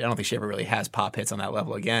Love. And I don't think she ever really has pop hits on that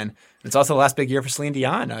level again. It's also the last big year for Celine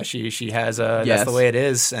Dion. She has Yes. That's the Way It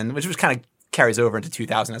Is, and which kind of carries over into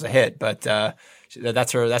 2000 as a hit. But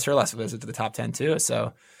that's her last visit to the top 10 too.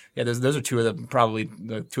 So yeah, those are two of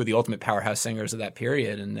the ultimate powerhouse singers of that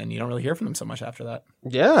period, and then you don't really hear from them so much after that.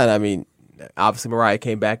 Yeah, and I mean, obviously Mariah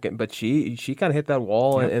came back, but she kind of hit that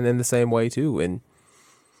wall, and in the same way too. And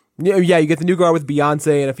yeah, you get the new guard with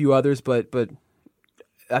Beyonce and a few others, but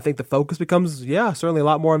I think the focus becomes certainly a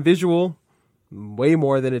lot more on visual, way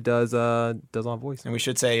more than it does on voice. And we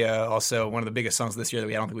should say also one of the biggest songs this year that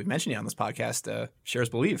I don't think we've mentioned yet on this podcast, Cher's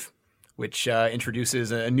Believe, which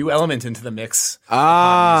introduces a new element into the mix.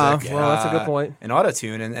 Well, music, that's a good point. And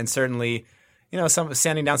auto-tune, and certainly,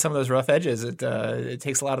 sanding down some of those rough edges, it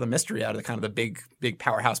takes a lot of the mystery out of the kind of the big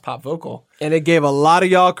powerhouse pop vocal. And it gave a lot of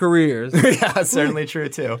y'all careers. Yeah, that's certainly true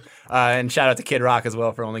too. And shout out to Kid Rock as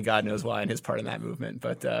well for only God knows why and his part in that movement.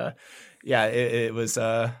 But it was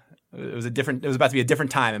about to be a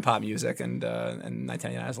different time in pop music, and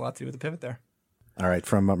 1999 has a lot to do with the pivot there. All right,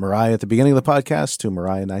 from Mariah at the beginning of the podcast to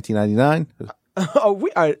Mariah 1999.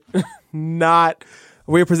 We are not.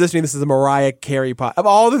 We're positioning this as a Mariah Carey pot. Of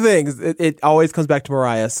all the things, it always comes back to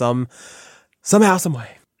Mariah somehow, some way.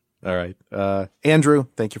 All right. Andrew,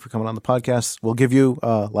 thank you for coming on the podcast. We'll give you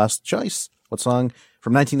last choice. What song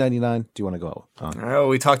from 1999 do you want to go on? All right, well,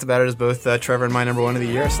 we talked about it as both Trevor and my number one of the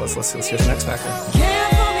year, so let's hear some X Factor.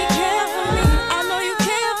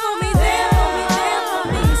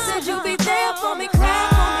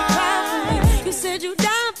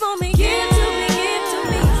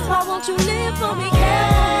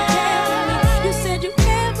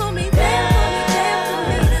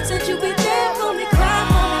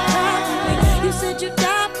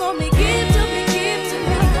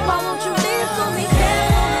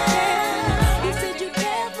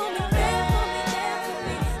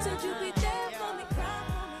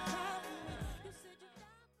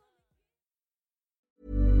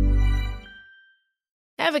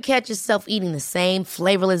 Ever catch yourself eating the same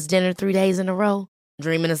flavorless dinner 3 days in a row?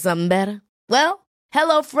 Dreaming of something better? Well,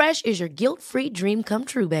 HelloFresh is your guilt-free dream come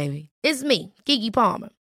true, baby. It's me, Keke Palmer.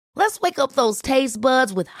 Let's wake up those taste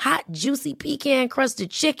buds with hot, juicy pecan-crusted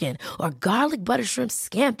chicken or garlic butter shrimp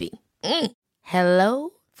scampi.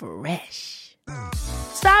 Hello Fresh.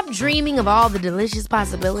 Stop dreaming of all the delicious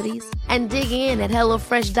possibilities and dig in at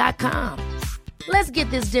HelloFresh.com. Let's get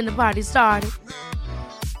this dinner party started.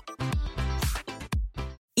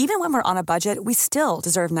 Even when we're on a budget, we still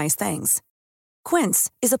deserve nice things. Quince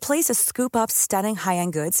is a place to scoop up stunning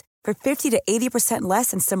high-end goods for 50 to 80%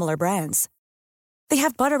 less than similar brands. They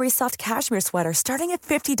have buttery soft cashmere sweaters starting at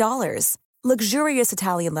 $50, luxurious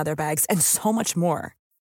Italian leather bags, and so much more.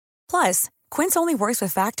 Plus, Quince only works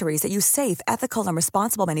with factories that use safe, ethical, and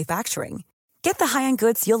responsible manufacturing. Get the high-end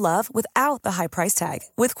goods you'll love without the high price tag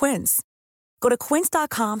with Quince. Go to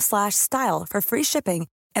quince.com/style for free shipping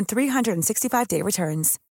and 365-day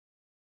returns.